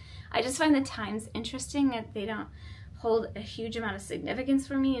I just find the times interesting, that they don't hold a huge amount of significance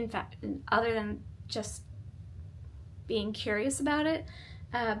for me, in fact, other than just being curious about it.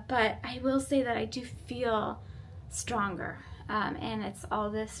 But I will say that I do feel stronger, and it's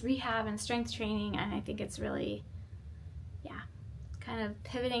all this rehab and strength training, and I think it's really, yeah, kind of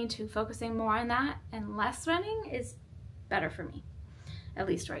pivoting to focusing more on that and less running is better for me, at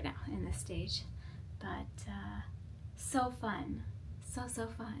least right now in this stage. But so fun, so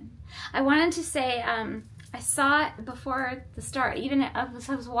fun. I wanted to say, I saw it before the start, even as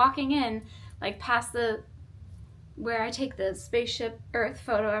I was walking in, like past where I take the spaceship Earth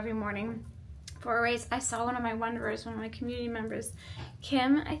photo every morning for a race. I saw one of my wanderers, one of my community members,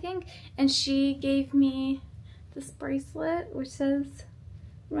 Kim, I think, and she gave me this bracelet which says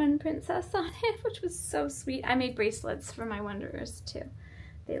Run Princess on it, which was so sweet. I made bracelets for my wanderers too.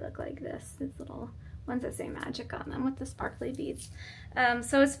 They look like this, these little ones that say magic on them with the sparkly beads.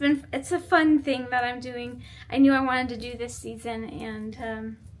 So it's a fun thing that I'm doing. I knew I wanted to do this season,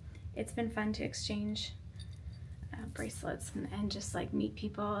 and it's been fun to exchange bracelets and just like meet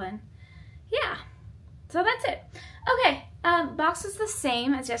people, and yeah, so that's it. Okay, box is the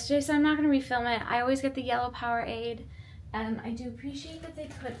same as yesterday, so I'm not going to refilm it. I always get the yellow Powerade. I do appreciate that they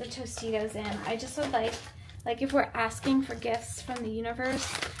put the Tostitos in. I just would like if we're asking for gifts from the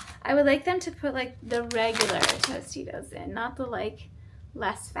universe, I would like them to put like the regular Tostitos in, not the like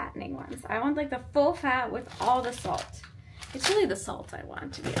less fattening ones. I want like the full fat with all the salt. It's really the salt I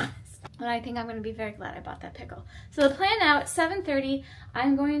want, to be honest. And I think I'm going to be very glad I bought that pickle. So the plan now at 7:30,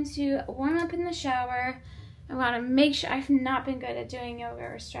 I'm going to warm up in the shower. I want to make sure, I've not been good at doing yoga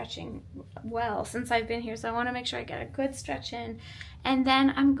or stretching well since I've been here, so I want to make sure I get a good stretch in. And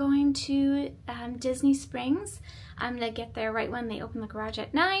then I'm going to Disney Springs. I'm going to get there right when they open the garage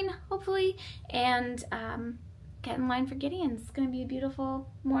at 9, hopefully, and get in line for Gideon. It's going to be a beautiful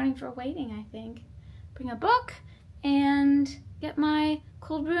morning for waiting, I think. Bring a book and get my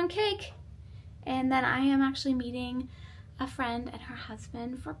cold brew and cake. And then I am actually meeting a friend and her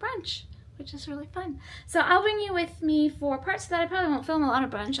husband for brunch, which is really fun. So I'll bring you with me for parts of that. I probably won't film a lot of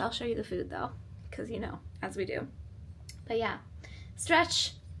brunch. I'll show you the food though, because you know, as we do. But yeah,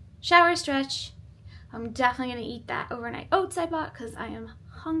 stretch, shower, stretch. I'm definitely gonna eat that overnight oats I bought because I am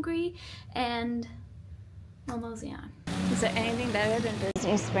hungry, and we'll mosey on. Is there anything better than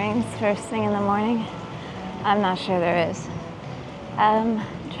Disney Springs first thing in the morning? I'm not sure there is. I'm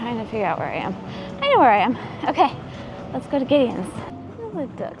trying to figure out where I am. I know where I am. Okay, let's go to Gideon's. The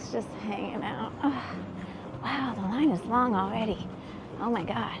ducks just hanging out. Oh, wow, the line is long already. Oh my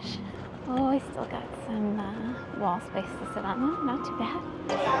gosh. Oh, I still got some wall space to sit on. Oh, not too bad.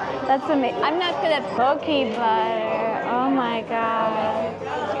 That's amazing. I'm not good at poke butter. Oh my god.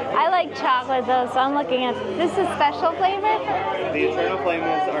 I like chocolate though, so I'm looking at this is special flavor. The Eternal Flame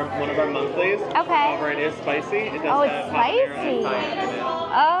is one of our monthlies. Okay. However, it is spicy. It does it's have spicy. habanero and thyme in it.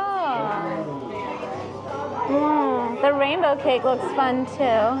 Oh. The rainbow cake looks fun too.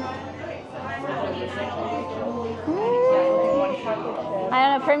 I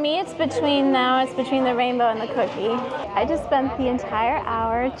don't know, for me it's between the rainbow and the cookie. I just spent the entire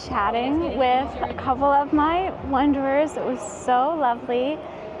hour chatting with a couple of my wanderers. It was so lovely.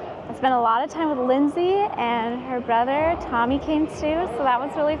 I spent a lot of time with Lindsay, and her brother Tommy came too, so that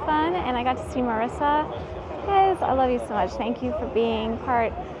was really fun. And I got to see Marissa. Guys, I love you so much. Thank you for being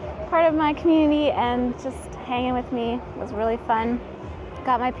part of my community and just hanging with me. It was really fun.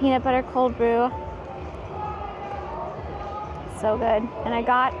 Got my peanut butter cold brew. So good. And I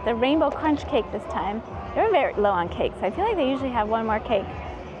got the rainbow crunch cake this time. They were very low on cakes. I feel like they usually have one more cake.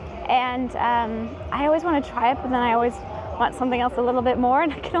 And I always want to try it, but then I always want something else a little bit more,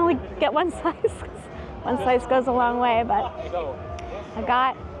 and I can only get one slice. One slice goes a long way, but I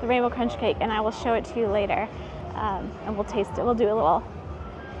got the rainbow crunch cake, and I will show it to you later. And we'll taste it. We'll do a little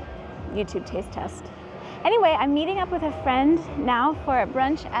YouTube taste test. Anyway, I'm meeting up with a friend now for a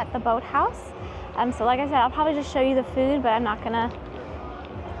brunch at the boathouse. So like I said, I'll probably just show you the food, but I'm not gonna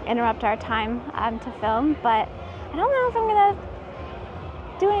interrupt our time to film. But I don't know if I'm gonna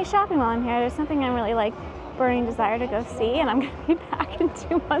do any shopping while I'm here. There's something I'm really like burning desire to go see, and I'm gonna be back in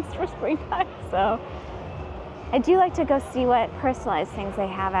 2 months for springtime. So I do like to go see what personalized things they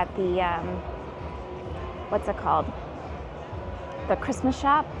have at the, what's it called? The Christmas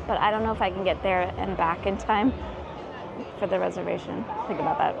shop, but I don't know if I can get there and back in time for the reservation. Think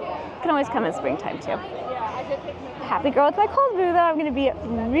about that. Can always come in springtime too. Happy girl with my cold brew though. I'm gonna be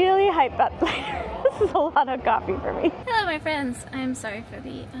really hyped up later. This is a lot of coffee for me. Hello my friends. I'm sorry for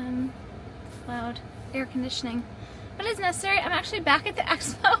the loud air conditioning, but it's necessary. I'm actually back at the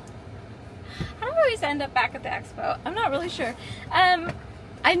expo. I don't always end up back at the expo. I'm not really sure.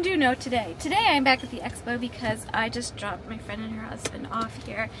 I do know today. Today I'm back at the expo because I just dropped my friend and her husband off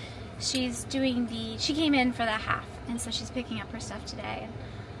here. She came in for the half, and so she's picking up her stuff today.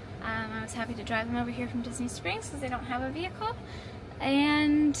 And I was happy to drive them over here from Disney Springs because they don't have a vehicle.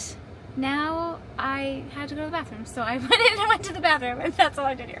 And now I had to go to the bathroom, so I went to the bathroom, and that's all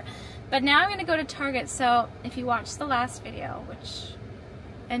I did here. But now I'm going to go to Target, so if you watched the last video, which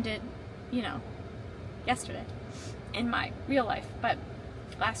ended, you know, yesterday in my real life, but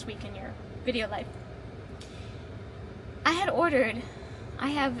last week in your video life, I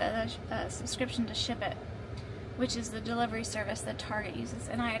have a subscription to Ship It, which is the delivery service that Target uses,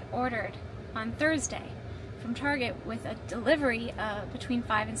 and I had ordered on Thursday from Target with a delivery between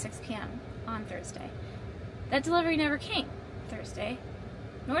 5 and 6 p.m. on Thursday. That delivery never came Thursday,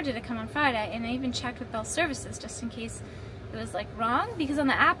 nor did it come on Friday, and I even checked with Bell Services just in case it was like wrong, because on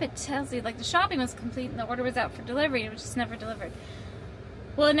the app it tells you like the shopping was complete and the order was out for delivery, and it was just never delivered.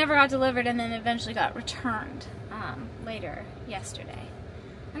 Well, it never got delivered, and then eventually got returned later yesterday.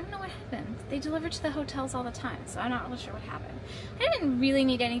 I don't know what happened. They deliver to the hotels all the time, so I'm not really sure what happened. I didn't really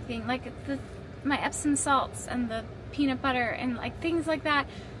need anything, like my Epsom salts and the peanut butter and like things like that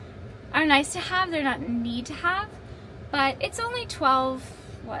are nice to have. They're not need to have, but it's only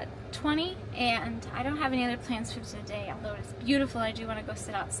 12:20, and I don't have any other plans for today, although it's beautiful. I do want to go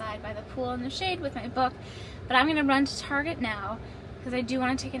sit outside by the pool in the shade with my book, but I'm going to run to Target now because I do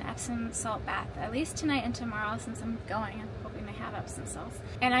want to take an Epsom salt bath, at least tonight and tomorrow since I'm going. I'm hoping they have Epsom salts.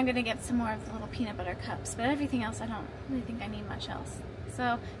 And I'm going to get some more of the little peanut butter cups, but everything else I don't really think I need much else.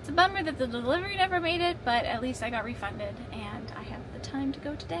 So it's a bummer that the delivery never made it, but at least I got refunded and I have the time to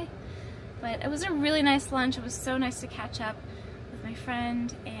go today. But it was a really nice lunch. It was so nice to catch up with my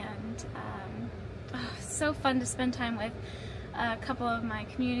friend, and so fun to spend time with a couple of my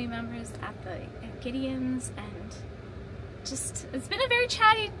community members at Gideon's, and just, it's been a very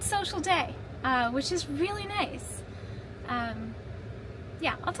chatty social day, which is really nice.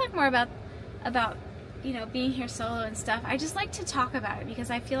 Yeah, I'll talk more about you know, being here solo and stuff. I just like to talk about it because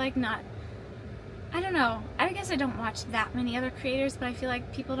I feel like I don't know, I guess I don't watch that many other creators, but I feel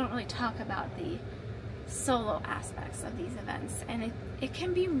like people don't really talk about the solo aspects of these events, and it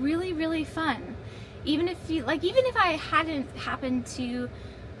can be really, really fun. Even if I hadn't happened to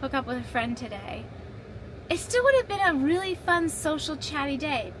hook up with a friend today, it still would have been a really fun social chatty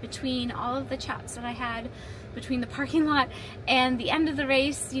day between all of the chats that I had between the parking lot and the end of the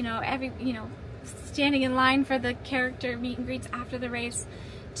race, you know, standing in line for the character meet and greets after the race,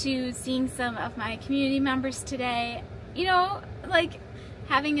 to seeing some of my community members today. You know, like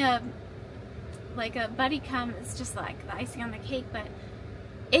having a buddy come is just like the icing on the cake, but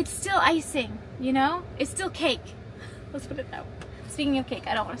it's still icing, you know? It's still cake. Let's put it that way. Speaking of cake,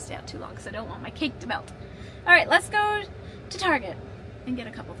 I don't want to stay out too long because I don't want my cake to melt. Alright, let's go to Target and get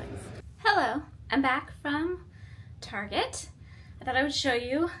a couple things. Hello, I'm back from Target. I thought I would show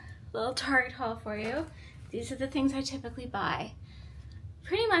you a little Target haul for you. these are the things I typically buy.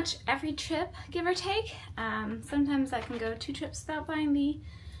 Pretty much every trip, give or take. Sometimes I can go 2 trips without buying the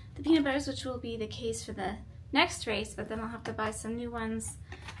peanut butters, which will be the case for the next race, but then I'll have to buy some new ones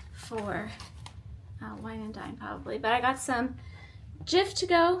for Wine and Dine probably. But I got some Jif to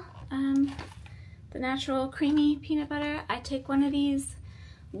go, the natural creamy peanut butter. I take one of these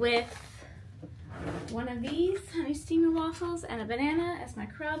with one of these honey steamer waffles and a banana as my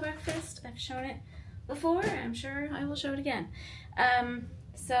corral breakfast. I've shown it before, I'm sure I will show it again.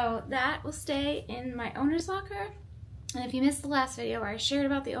 So that will stay in my owner's locker. And if you missed the last video where I shared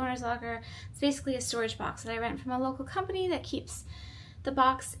about the owner's locker, it's basically a storage box that I rent from a local company that keeps the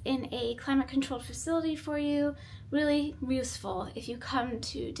box in a climate controlled facility for you. Really useful if you come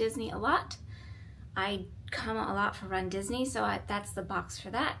to Disney a lot. I come a lot for Run Disney, so that's the box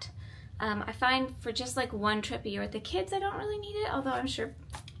for that. I find for just like 1 trip a year with the kids, I don't really need it, although I'm sure,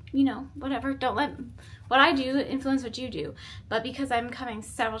 you know, whatever, don't let what I do influence what you do. But because I'm coming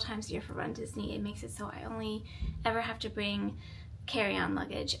several times a year for Run Disney, it makes it so I only ever have to bring carry-on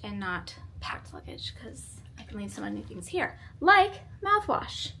luggage and not packed luggage, because I can leave some other things here, like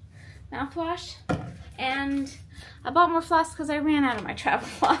mouthwash. And I bought more floss because I ran out of my travel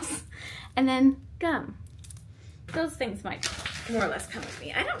floss. And then gum. Those things might more or less come with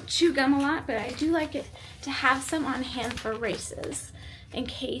me. I don't chew gum a lot, but I do like it to have some on hand for races in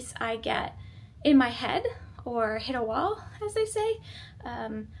case I get in my head or hit a wall, as they say.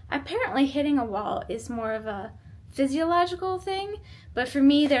 Apparently hitting a wall is more of a physiological thing, but for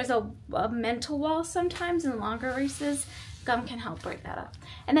me there's a mental wall sometimes in longer races. Gum can help break that up.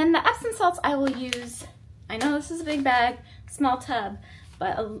 And then the Epsom salts I will use, I know this is a big bag, small tub,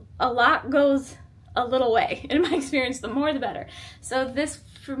 but a lot goes a little way. In my experience, the more the better. So this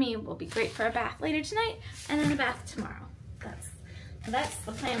for me will be great for a bath later tonight and then a bath tomorrow. That's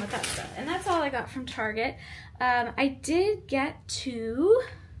the plan with that stuff. And that's all I got from Target. I did get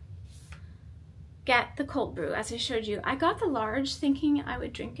the cold brew, as I showed you. I got the large thinking I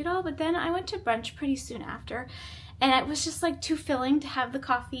would drink it all, but then I went to brunch pretty soon after, and it was just like too filling to have the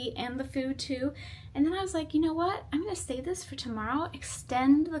coffee and the food too. And then I was like, you know what? I'm gonna save this for tomorrow,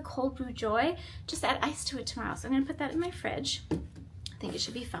 extend the cold brew joy, just add ice to it tomorrow. So I'm gonna put that in my fridge. I think it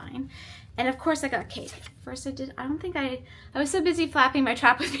should be fine. And of course I got cake. First I was so busy flapping my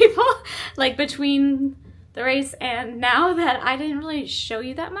trap with people, like between the race and now, that I didn't really show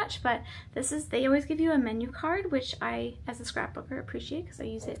you that much, but they always give you a menu card, which I, as a scrapbooker, appreciate because I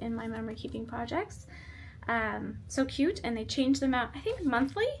use it in my memory keeping projects. So cute, and they change them out, I think,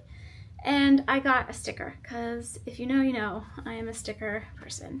 monthly. And I got a sticker, because if you know, you know, I am a sticker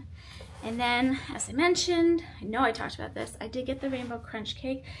person. And then, as I mentioned, I know I talked about this, I did get the Rainbow Crunch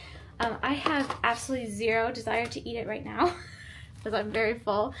cake. I have absolutely zero desire to eat it right now, because I'm very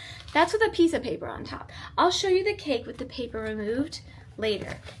full. That's with a piece of paper on top. I'll show you the cake with the paper removed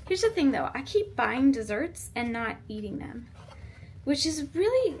later. Here's the thing though, I keep buying desserts and not eating them, which is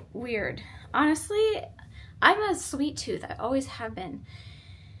really weird. Honestly, I'm a sweet tooth, I always have been.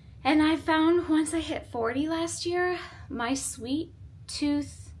 And I found once I hit 40 last year, my sweet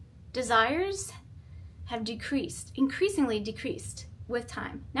tooth desires have decreased, increasingly decreased with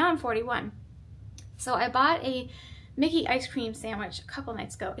time. Now I'm 41. So I bought a Mickey ice cream sandwich a couple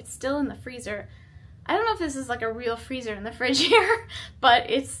nights ago. It's still in the freezer. I don't know if this is like a real freezer in the fridge here, but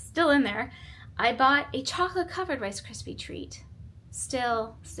it's still in there. I bought a chocolate covered Rice Krispie treat,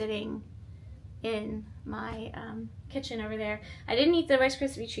 still sitting in my kitchen over there. I didn't eat the Rice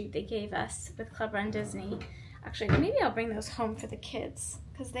Krispie treat they gave us with Club Run Disney. Actually, maybe I'll bring those home for the kids,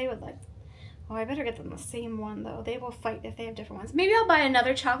 because they would like, oh, I better get them the same one though. They will fight if they have different ones. Maybe I'll buy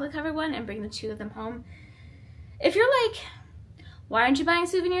another chocolate covered one and bring the 2 of them home. If you're like, why aren't you buying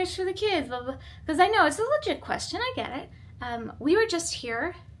souvenirs for the kids? Because I know it's a legit question, I get it. We were just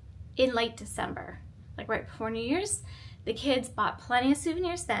here in late December, like right before New Year's. The kids bought plenty of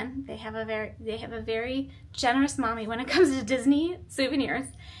souvenirs then. They have a very generous mommy when it comes to Disney souvenirs.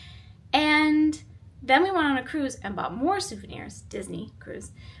 And then we went on a cruise and bought more souvenirs, Disney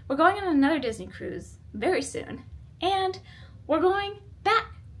cruise. We're going on another Disney cruise very soon. And we're going back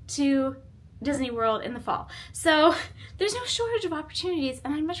to Disney World in the fall. So there's no shortage of opportunities,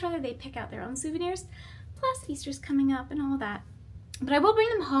 and I'd much rather they pick out their own souvenirs. Plus Easter's coming up and all that. But I will bring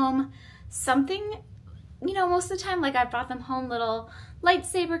them home something, you know, most of the time, like I brought them home little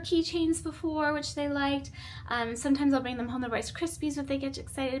lightsaber keychains before, which they liked. Sometimes I'll bring them home the Rice Krispies if they get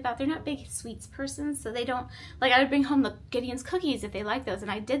excited about. They're not big sweets persons, so they don't, like I would bring home the Gideon's cookies if they like those, and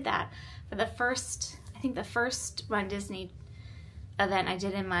I did that for the first, I think the first Run Disney event I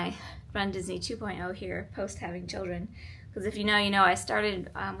did in my Run Disney 2.0 here, post having children. Because if you know, you know, I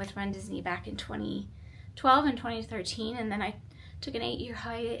started with Run Disney back in 2012 and 2013, and then I took an 8-year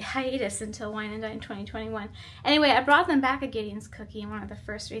hiatus until Wine and Dine 2021. Anyway, I brought them back a Gideon's cookie in one of the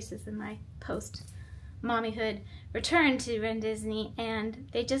first races in my post-mommyhood return to runDisney, and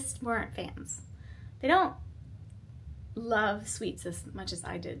they just weren't fans. They don't love sweets as much as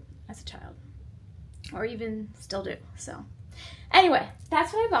I did as a child, or even still do. So anyway,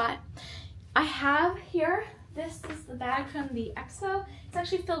 that's what I bought. I have here, this is the bag from the Expo. It's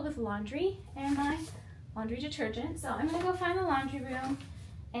actually filled with laundry and my laundry detergent. So I'm gonna go find the laundry room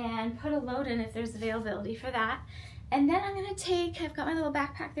and put a load in if there's availability for that. And then I'm gonna I've got my little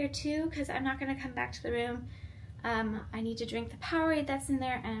backpack there too, because I'm not gonna come back to the room. I need to drink the Powerade that's in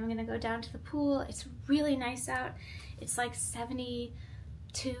there, and I'm gonna go down to the pool. It's really nice out. It's like 72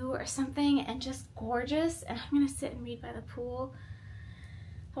 or something and just gorgeous. And I'm gonna sit and read by the pool.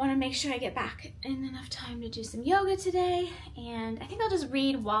 I wanna make sure I get back in enough time to do some yoga today. And I think I'll just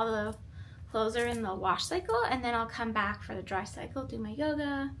read while the clothes are in the wash cycle, and then I'll come back for the dry cycle, do my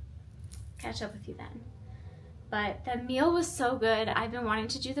yoga, catch up with you then. But the meal was so good. I've been wanting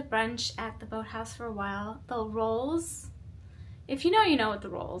to do the brunch at the boathouse for a while. The rolls, if you know, you know what the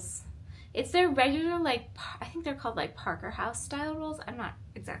rolls. It's their regular, like, I think they're called like Parker House style rolls. I'm not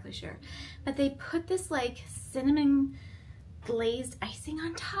exactly sure. But they put this like cinnamon glazed icing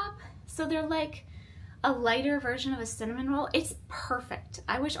on top. So they're like a lighter version of a cinnamon roll. It's perfect.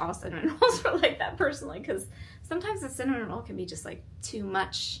 I wish all cinnamon rolls were like that personally, because sometimes the cinnamon roll can be just like too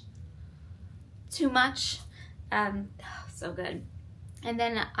much. So good. And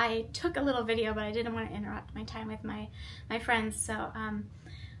then I took a little video, but I didn't want to interrupt my time with my friends. So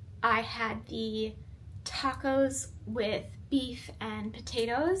I had the tacos with beef and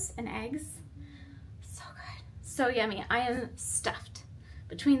potatoes and eggs. So good. So yummy. I am stuffed.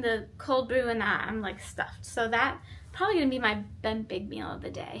 Between the cold brew and that, I'm like stuffed. So that's probably gonna be my big meal of the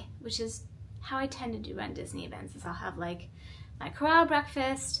day, which is how I tend to do runDisney events, is I'll have like my corral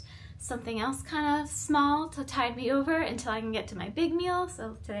breakfast, something else kind of small to tide me over until I can get to my big meal.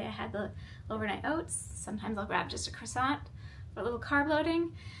 So today I had the overnight oats. Sometimes I'll grab just a croissant for a little carb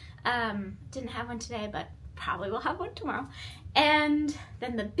loading. Didn't have one today, but probably will have one tomorrow. And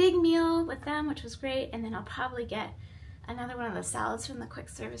then the big meal with them, which was great. And then I'll probably get another one of the salads from the quick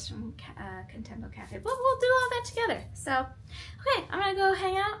service from Contempo Cafe. We'll do all that together. So, okay, I'm gonna go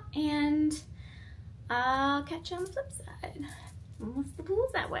hang out and I'll catch you on the flip side. Unless the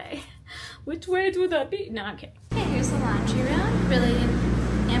pool's that way. Which way would that be? No, I'm kidding. Okay, here's the laundry room. Really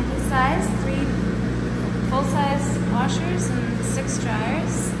ample size. 3 full-size washers and 6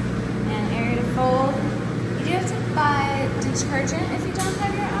 dryers. And area to fold. You do have to buy detergent if you don't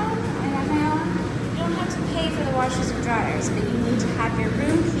have your own. I have my own. You don't have to pay for the washers and dryers, but you need to have your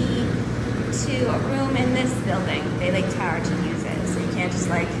room key to a room in this building, Bay Lake Tower, to use it. So you can't just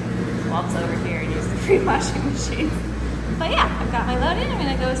like waltz over here and use the free washing machine. But yeah, I've got my load in. I'm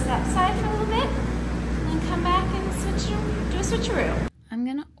gonna go to that side for a little bit and come back and do a switcheroo. I'm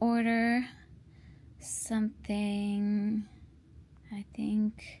gonna order something, I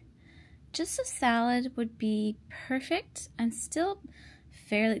think just a salad would be perfect. I'm still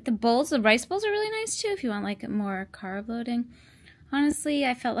fairly, the rice bowls are really nice too if you want like more carb loading. Honestly,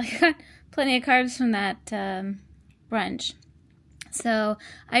 I felt like I got plenty of carbs from that brunch. So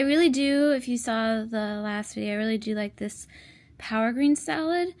I really do, if you saw the last video, I really do like this Power Green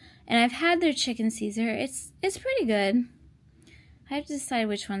salad. And I've had their chicken Caesar. It's pretty good. I have to decide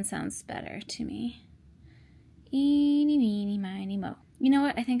which one sounds better to me. Eeny, meeny, miny, mo. You know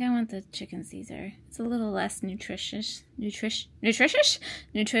what? I think I want the chicken Caesar. It's a little less nutritious,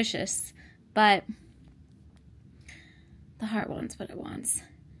 but the heart wants what it wants.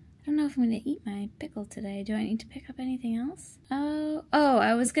 I don't know if I'm going to eat my pickle today. Do I need to pick up anything else? Oh,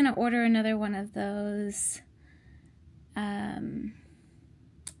 I was going to order another one of those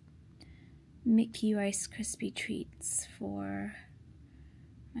Mickey Rice Krispie treats for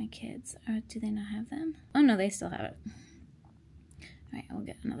my kids. Do they not have them? Oh no, they still have it. Alright, I'll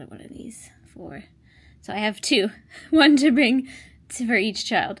get another one of these so I have 2. One to bring for each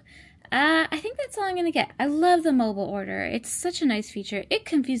child. I think that's all I'm going to get. I love the mobile order. It's such a nice feature. It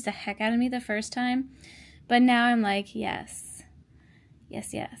confused the heck out of me the first time, but now I'm like, yes,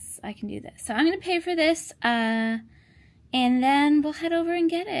 I can do this. So I'm going to pay for this, and then we'll head over and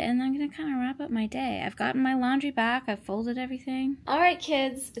get it, and I'm going to kind of wrap up my day. I've gotten my laundry back. I've folded everything. All right,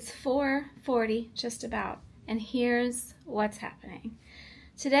 kids, it's 4:40, just about, and here's what's happening.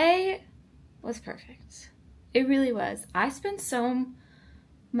 Today was perfect. It really was. I spent so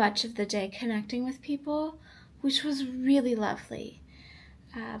much of the day connecting with people, which was really lovely.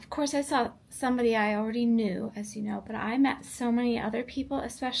 Of course, I saw somebody I already knew, as you know, but I met so many other people,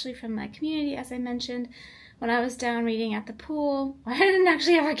 especially from my community, as I mentioned, when I was down reading at the pool. I didn't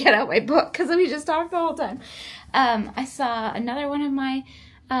actually ever get out my book because we just talked the whole time. I saw another one of my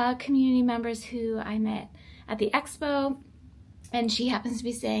community members who I met at the expo, and she happens to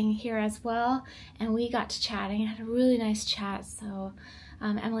be staying here as well, and we got to chatting. I had a really nice chat, so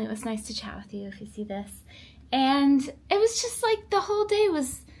Emily, it was nice to chat with you if you see this. And it was just like the whole day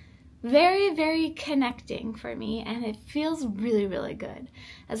was very, very connecting for me, and it feels really, really good.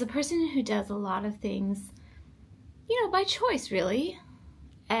 As a person who does a lot of things, you know, by choice, really,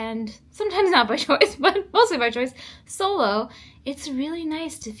 and sometimes not by choice, but mostly by choice, solo, it's really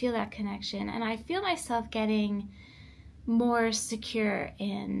nice to feel that connection. And I feel myself getting more secure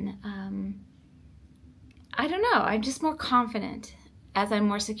in, I don't know, I'm just more confident as I'm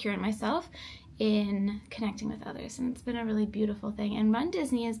more secure in myself in connecting with others, and it's been a really beautiful thing. And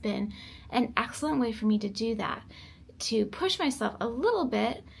runDisney has been an excellent way for me to do that, to push myself a little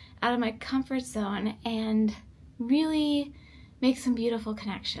bit out of my comfort zone and really make some beautiful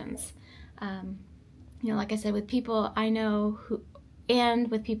connections. You know, like I said, with people I know who, and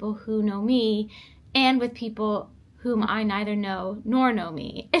with people who know me, and with people whom I neither know nor know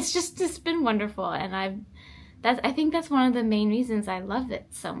me. It's been wonderful, and I think that's one of the main reasons I love it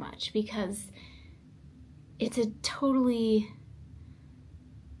so much, because it's a totally,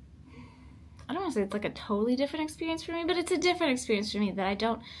 I don't want to say it's like a totally different experience for me, but it's a different experience for me that I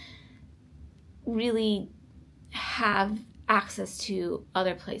don't really have access to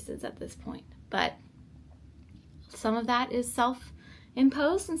other places at this point. But some of that is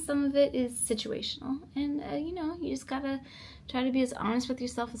self-imposed and some of it is situational. And, you know, you just gotta try to be as honest with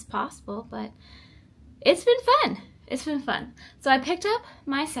yourself as possible. But it's been fun. It's been fun. So I picked up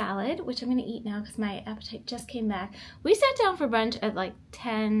my salad, which I'm going to eat now because my appetite just came back. We sat down for brunch at like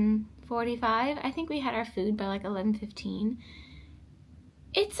 10:45. I think we had our food by like 11:15.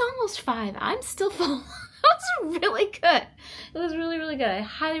 It's almost 5. I'm still full. It was really good. It was really, really good. I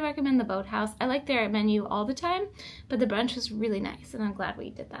highly recommend the Boathouse. I like their menu all the time, but the brunch was really nice, and I'm glad we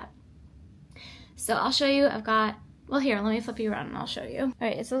did that. So I'll show you. I've got, well, here, let me flip you around and I'll show you. All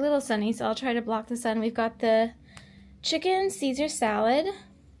right, it's a little sunny, so I'll try to block the sun. We've got the chicken Caesar salad.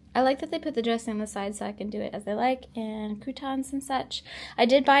 I like that they put the dressing on the side so I can do it as I like, and croutons and such. I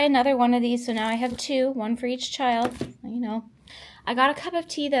did buy another one of these, so now I have 2, one for each child, you know. I got a cup of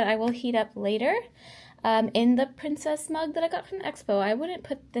tea that I will heat up later in the princess mug that I got from the expo. I wouldn't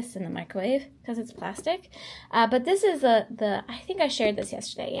put this in the microwave because it's plastic, but this is I think I shared this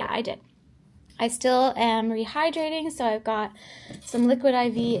yesterday. Yeah, I did. I still am rehydrating, so I've got some Liquid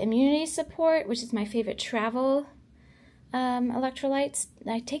IV Immunity Support, which is my favorite travel electrolytes.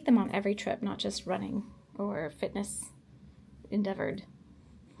 I take them on every trip, not just running or fitness endeavored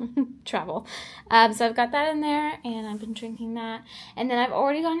travel. So I've got that in there, and I've been drinking that. And then I've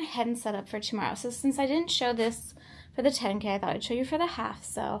already gone ahead and set up for tomorrow. So since I didn't show this for the 10K, I thought I'd show you for the half.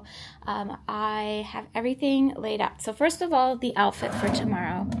 So I have everything laid out. So first of all, the outfit for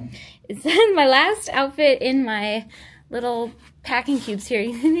tomorrow is my last outfit in my little packing cubes here.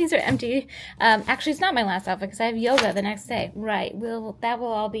 These are empty. Actually, it's not my last outfit because I have yoga the next day. Right, that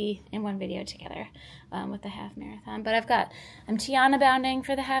will all be in one video together with the half marathon. But I'm Tiana bounding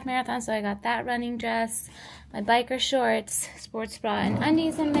for the half marathon, so I got that running dress, my biker shorts, sports bra, and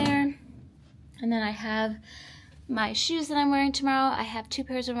undies in there. And then I have my shoes that I'm wearing tomorrow. I have 2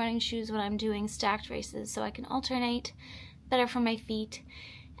 pairs of running shoes when I'm doing stacked races, so I can alternate, better for my feet.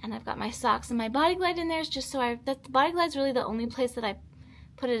 And I've got my socks and my body glide in there, just so the body glide's really the only place that I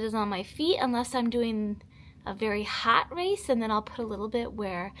put it is on my feet, unless I'm doing a very hot race, and then I'll put a little bit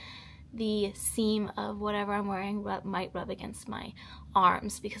where the seam of whatever I'm wearing might rub against my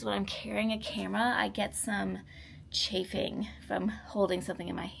arms, because when I'm carrying a camera, I get some chafing from holding something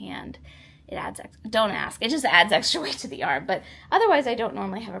in my hand. It adds, don't ask, it just adds extra weight to the arm, but otherwise I don't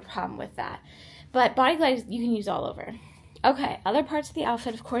normally have a problem with that. But body glide you can use all over. Okay, other parts of the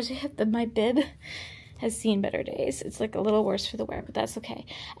outfit, of course, we have my bib has seen better days. It's like a little worse for the wear, but that's okay.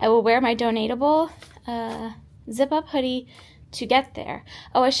 I will wear my donatable zip-up hoodie to get there.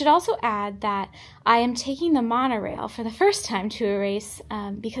 Oh, I should also add that I am taking the monorail for the first time to a race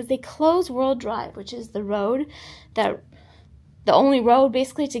because they close World Drive, which is the road that the only road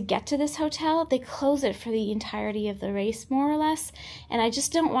basically to get to this hotel. They close it for the entirety of the race, more or less, and I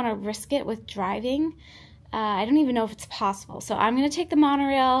just don't want to risk it with driving. I don't even know if it's possible. So I'm going to take the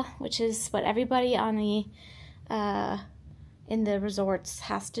monorail, which is what everybody on the in the resorts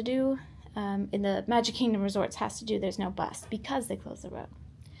has to do. In the Magic Kingdom resorts has to do. There's no bus because they close the road.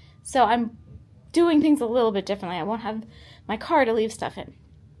 So I'm doing things a little bit differently. I won't have my car to leave stuff in.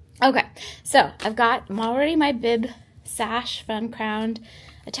 Okay, so I've got already my bib sash front crowned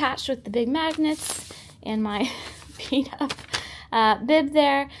attached with the big magnets and my beat up bib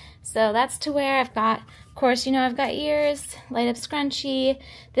there. So that's to wear. I've got, of course, you know, I've got ears, light up scrunchie.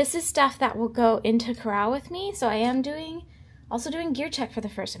 This is stuff that will go into corral with me. So I am also doing gear check for the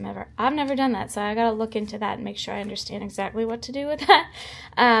first time ever. I've never done that, so I gotta look into that and make sure I understand exactly what to do with that.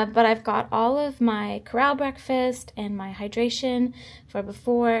 But I've got all of my corral breakfast and my hydration for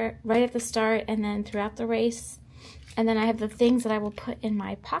before, right at the start, and then throughout the race. And then I have the things that I will put in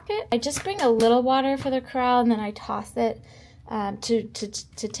my pocket. I just bring a little water for the corral, and then I toss it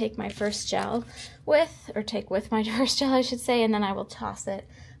to take my first gel with, or take with my first gel, I should say, and then I will toss it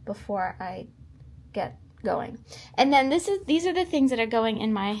before I get going. And then these are the things that are going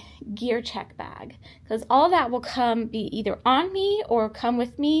in my gear check bag, because all that will be either on me or come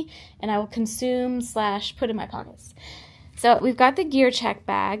with me, and I will consume / put in my pockets. So we've got the gear check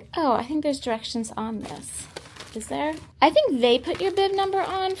bag. Oh, I think there's directions on this. Is there? I think they put your bib number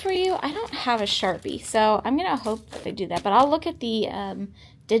on for you. I don't have a Sharpie, so I'm gonna hope that they do that, but I'll look at the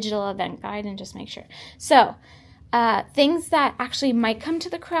digital event guide and just make sure. So things that actually might come to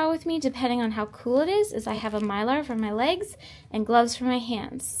the corral with me, depending on how cool it is I have a Mylar for my legs and gloves for my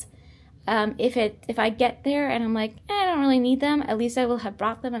hands. If I get there and I'm like, I don't really need them, at least I will have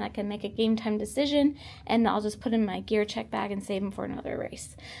brought them and I can make a game time decision, and I'll just put in my gear check bag and save them for another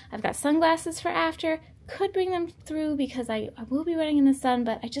race. I've got sunglasses for after. Could bring them through because I will be running in the sun,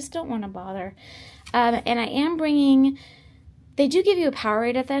 but I just don't want to bother. And I am bringing, they do give you a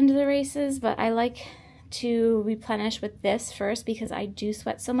Powerade at the end of the races, but I like to replenish with this first because I do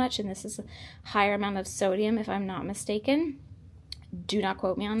sweat so much, and this is a higher amount of sodium if I'm not mistaken. Do not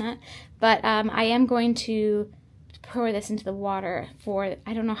quote me on that. But I am going to pour this into the water for,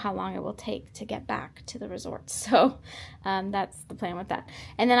 I don't know how long it will take to get back to the resort. So that's the plan with that.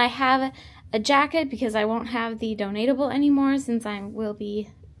 And then I have a jacket because I won't have the donatable anymore since I will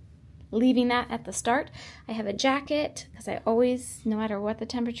be leaving that at the start. I have a jacket because I always, no matter what the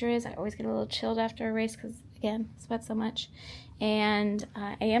temperature is, I always get a little chilled after a race because, again, I sweat so much. And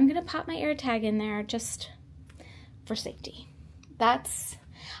I am going to pop my air tag in there just for safety.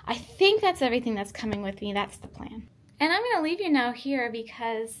 I think that's everything that's coming with me. That's the plan. And I'm going to leave you now here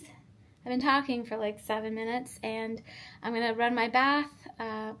because I've been talking for like 7 minutes, and I'm going to run my bath.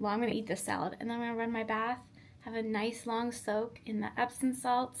 Well, I'm going to eat this salad, and then I'm going to run my bath, have a nice long soak in the Epsom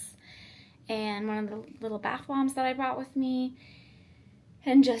salts and one of the little bath bombs that I brought with me,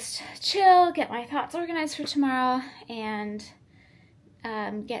 and just chill, get my thoughts organized for tomorrow, and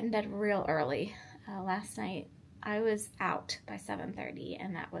get in bed real early. Last night I was out by 7:30,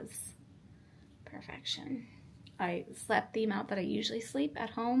 and that was perfection. I slept the amount that I usually sleep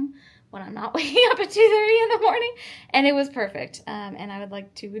at home when I'm not waking up at 2:30 in the morning, and it was perfect. And I would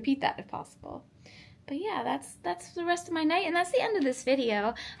like to repeat that if possible. But yeah, that's the rest of my night, and that's the end of this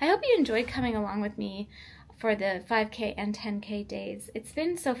video. I hope you enjoyed coming along with me for the 5K and 10K days. It's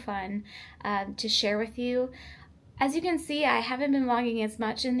been so fun to share with you. As you can see, I haven't been vlogging as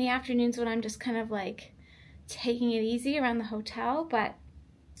much in the afternoons when I'm just kind of like taking it easy around the hotel, but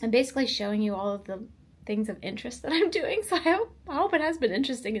I'm basically showing you all of the things of interest that I'm doing, so I hope it has been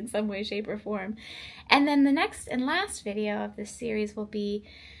interesting in some way, shape, or form. And then the next and last video of this series will be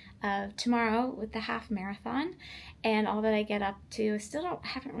tomorrow with the half marathon and all that I get up to. I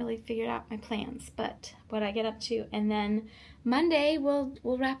haven't really figured out my plans, but what I get up to. And then Monday we'll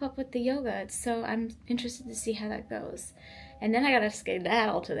wrap up with the yoga, so I'm interested to see how that goes. And then I gotta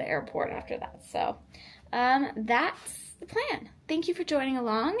skedaddle to the airport after that. So that's the plan. Thank you for joining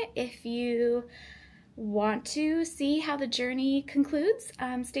along. If you want to see how the journey concludes,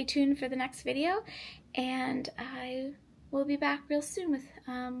 stay tuned for the next video, and I will be back real soon with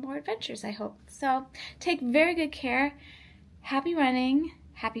more adventures, I hope. So take very good care. Happy running,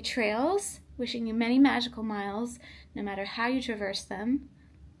 happy trails, wishing you many magical miles, no matter how you traverse them,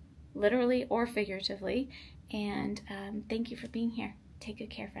 literally or figuratively, and thank you for being here. Take good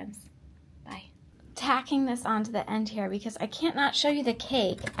care, friends. Bye. Tacking this onto the end here because I can't not show you the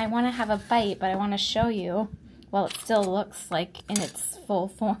cake. I want to have a bite, but I want to show you, well, it still looks like in its full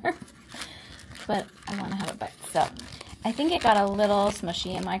form, but I want to have a bite. So I think it got a little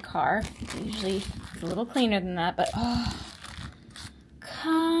smushy in my car. Usually it's a little cleaner than that, but oh,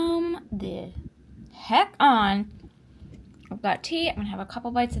 come the heck on. I've got tea. I'm going to have a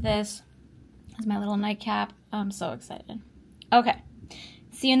couple bites of this as my little nightcap. I'm so excited. Okay,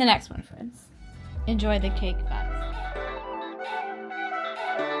 see you in the next one, friends. Enjoy the cake, guys.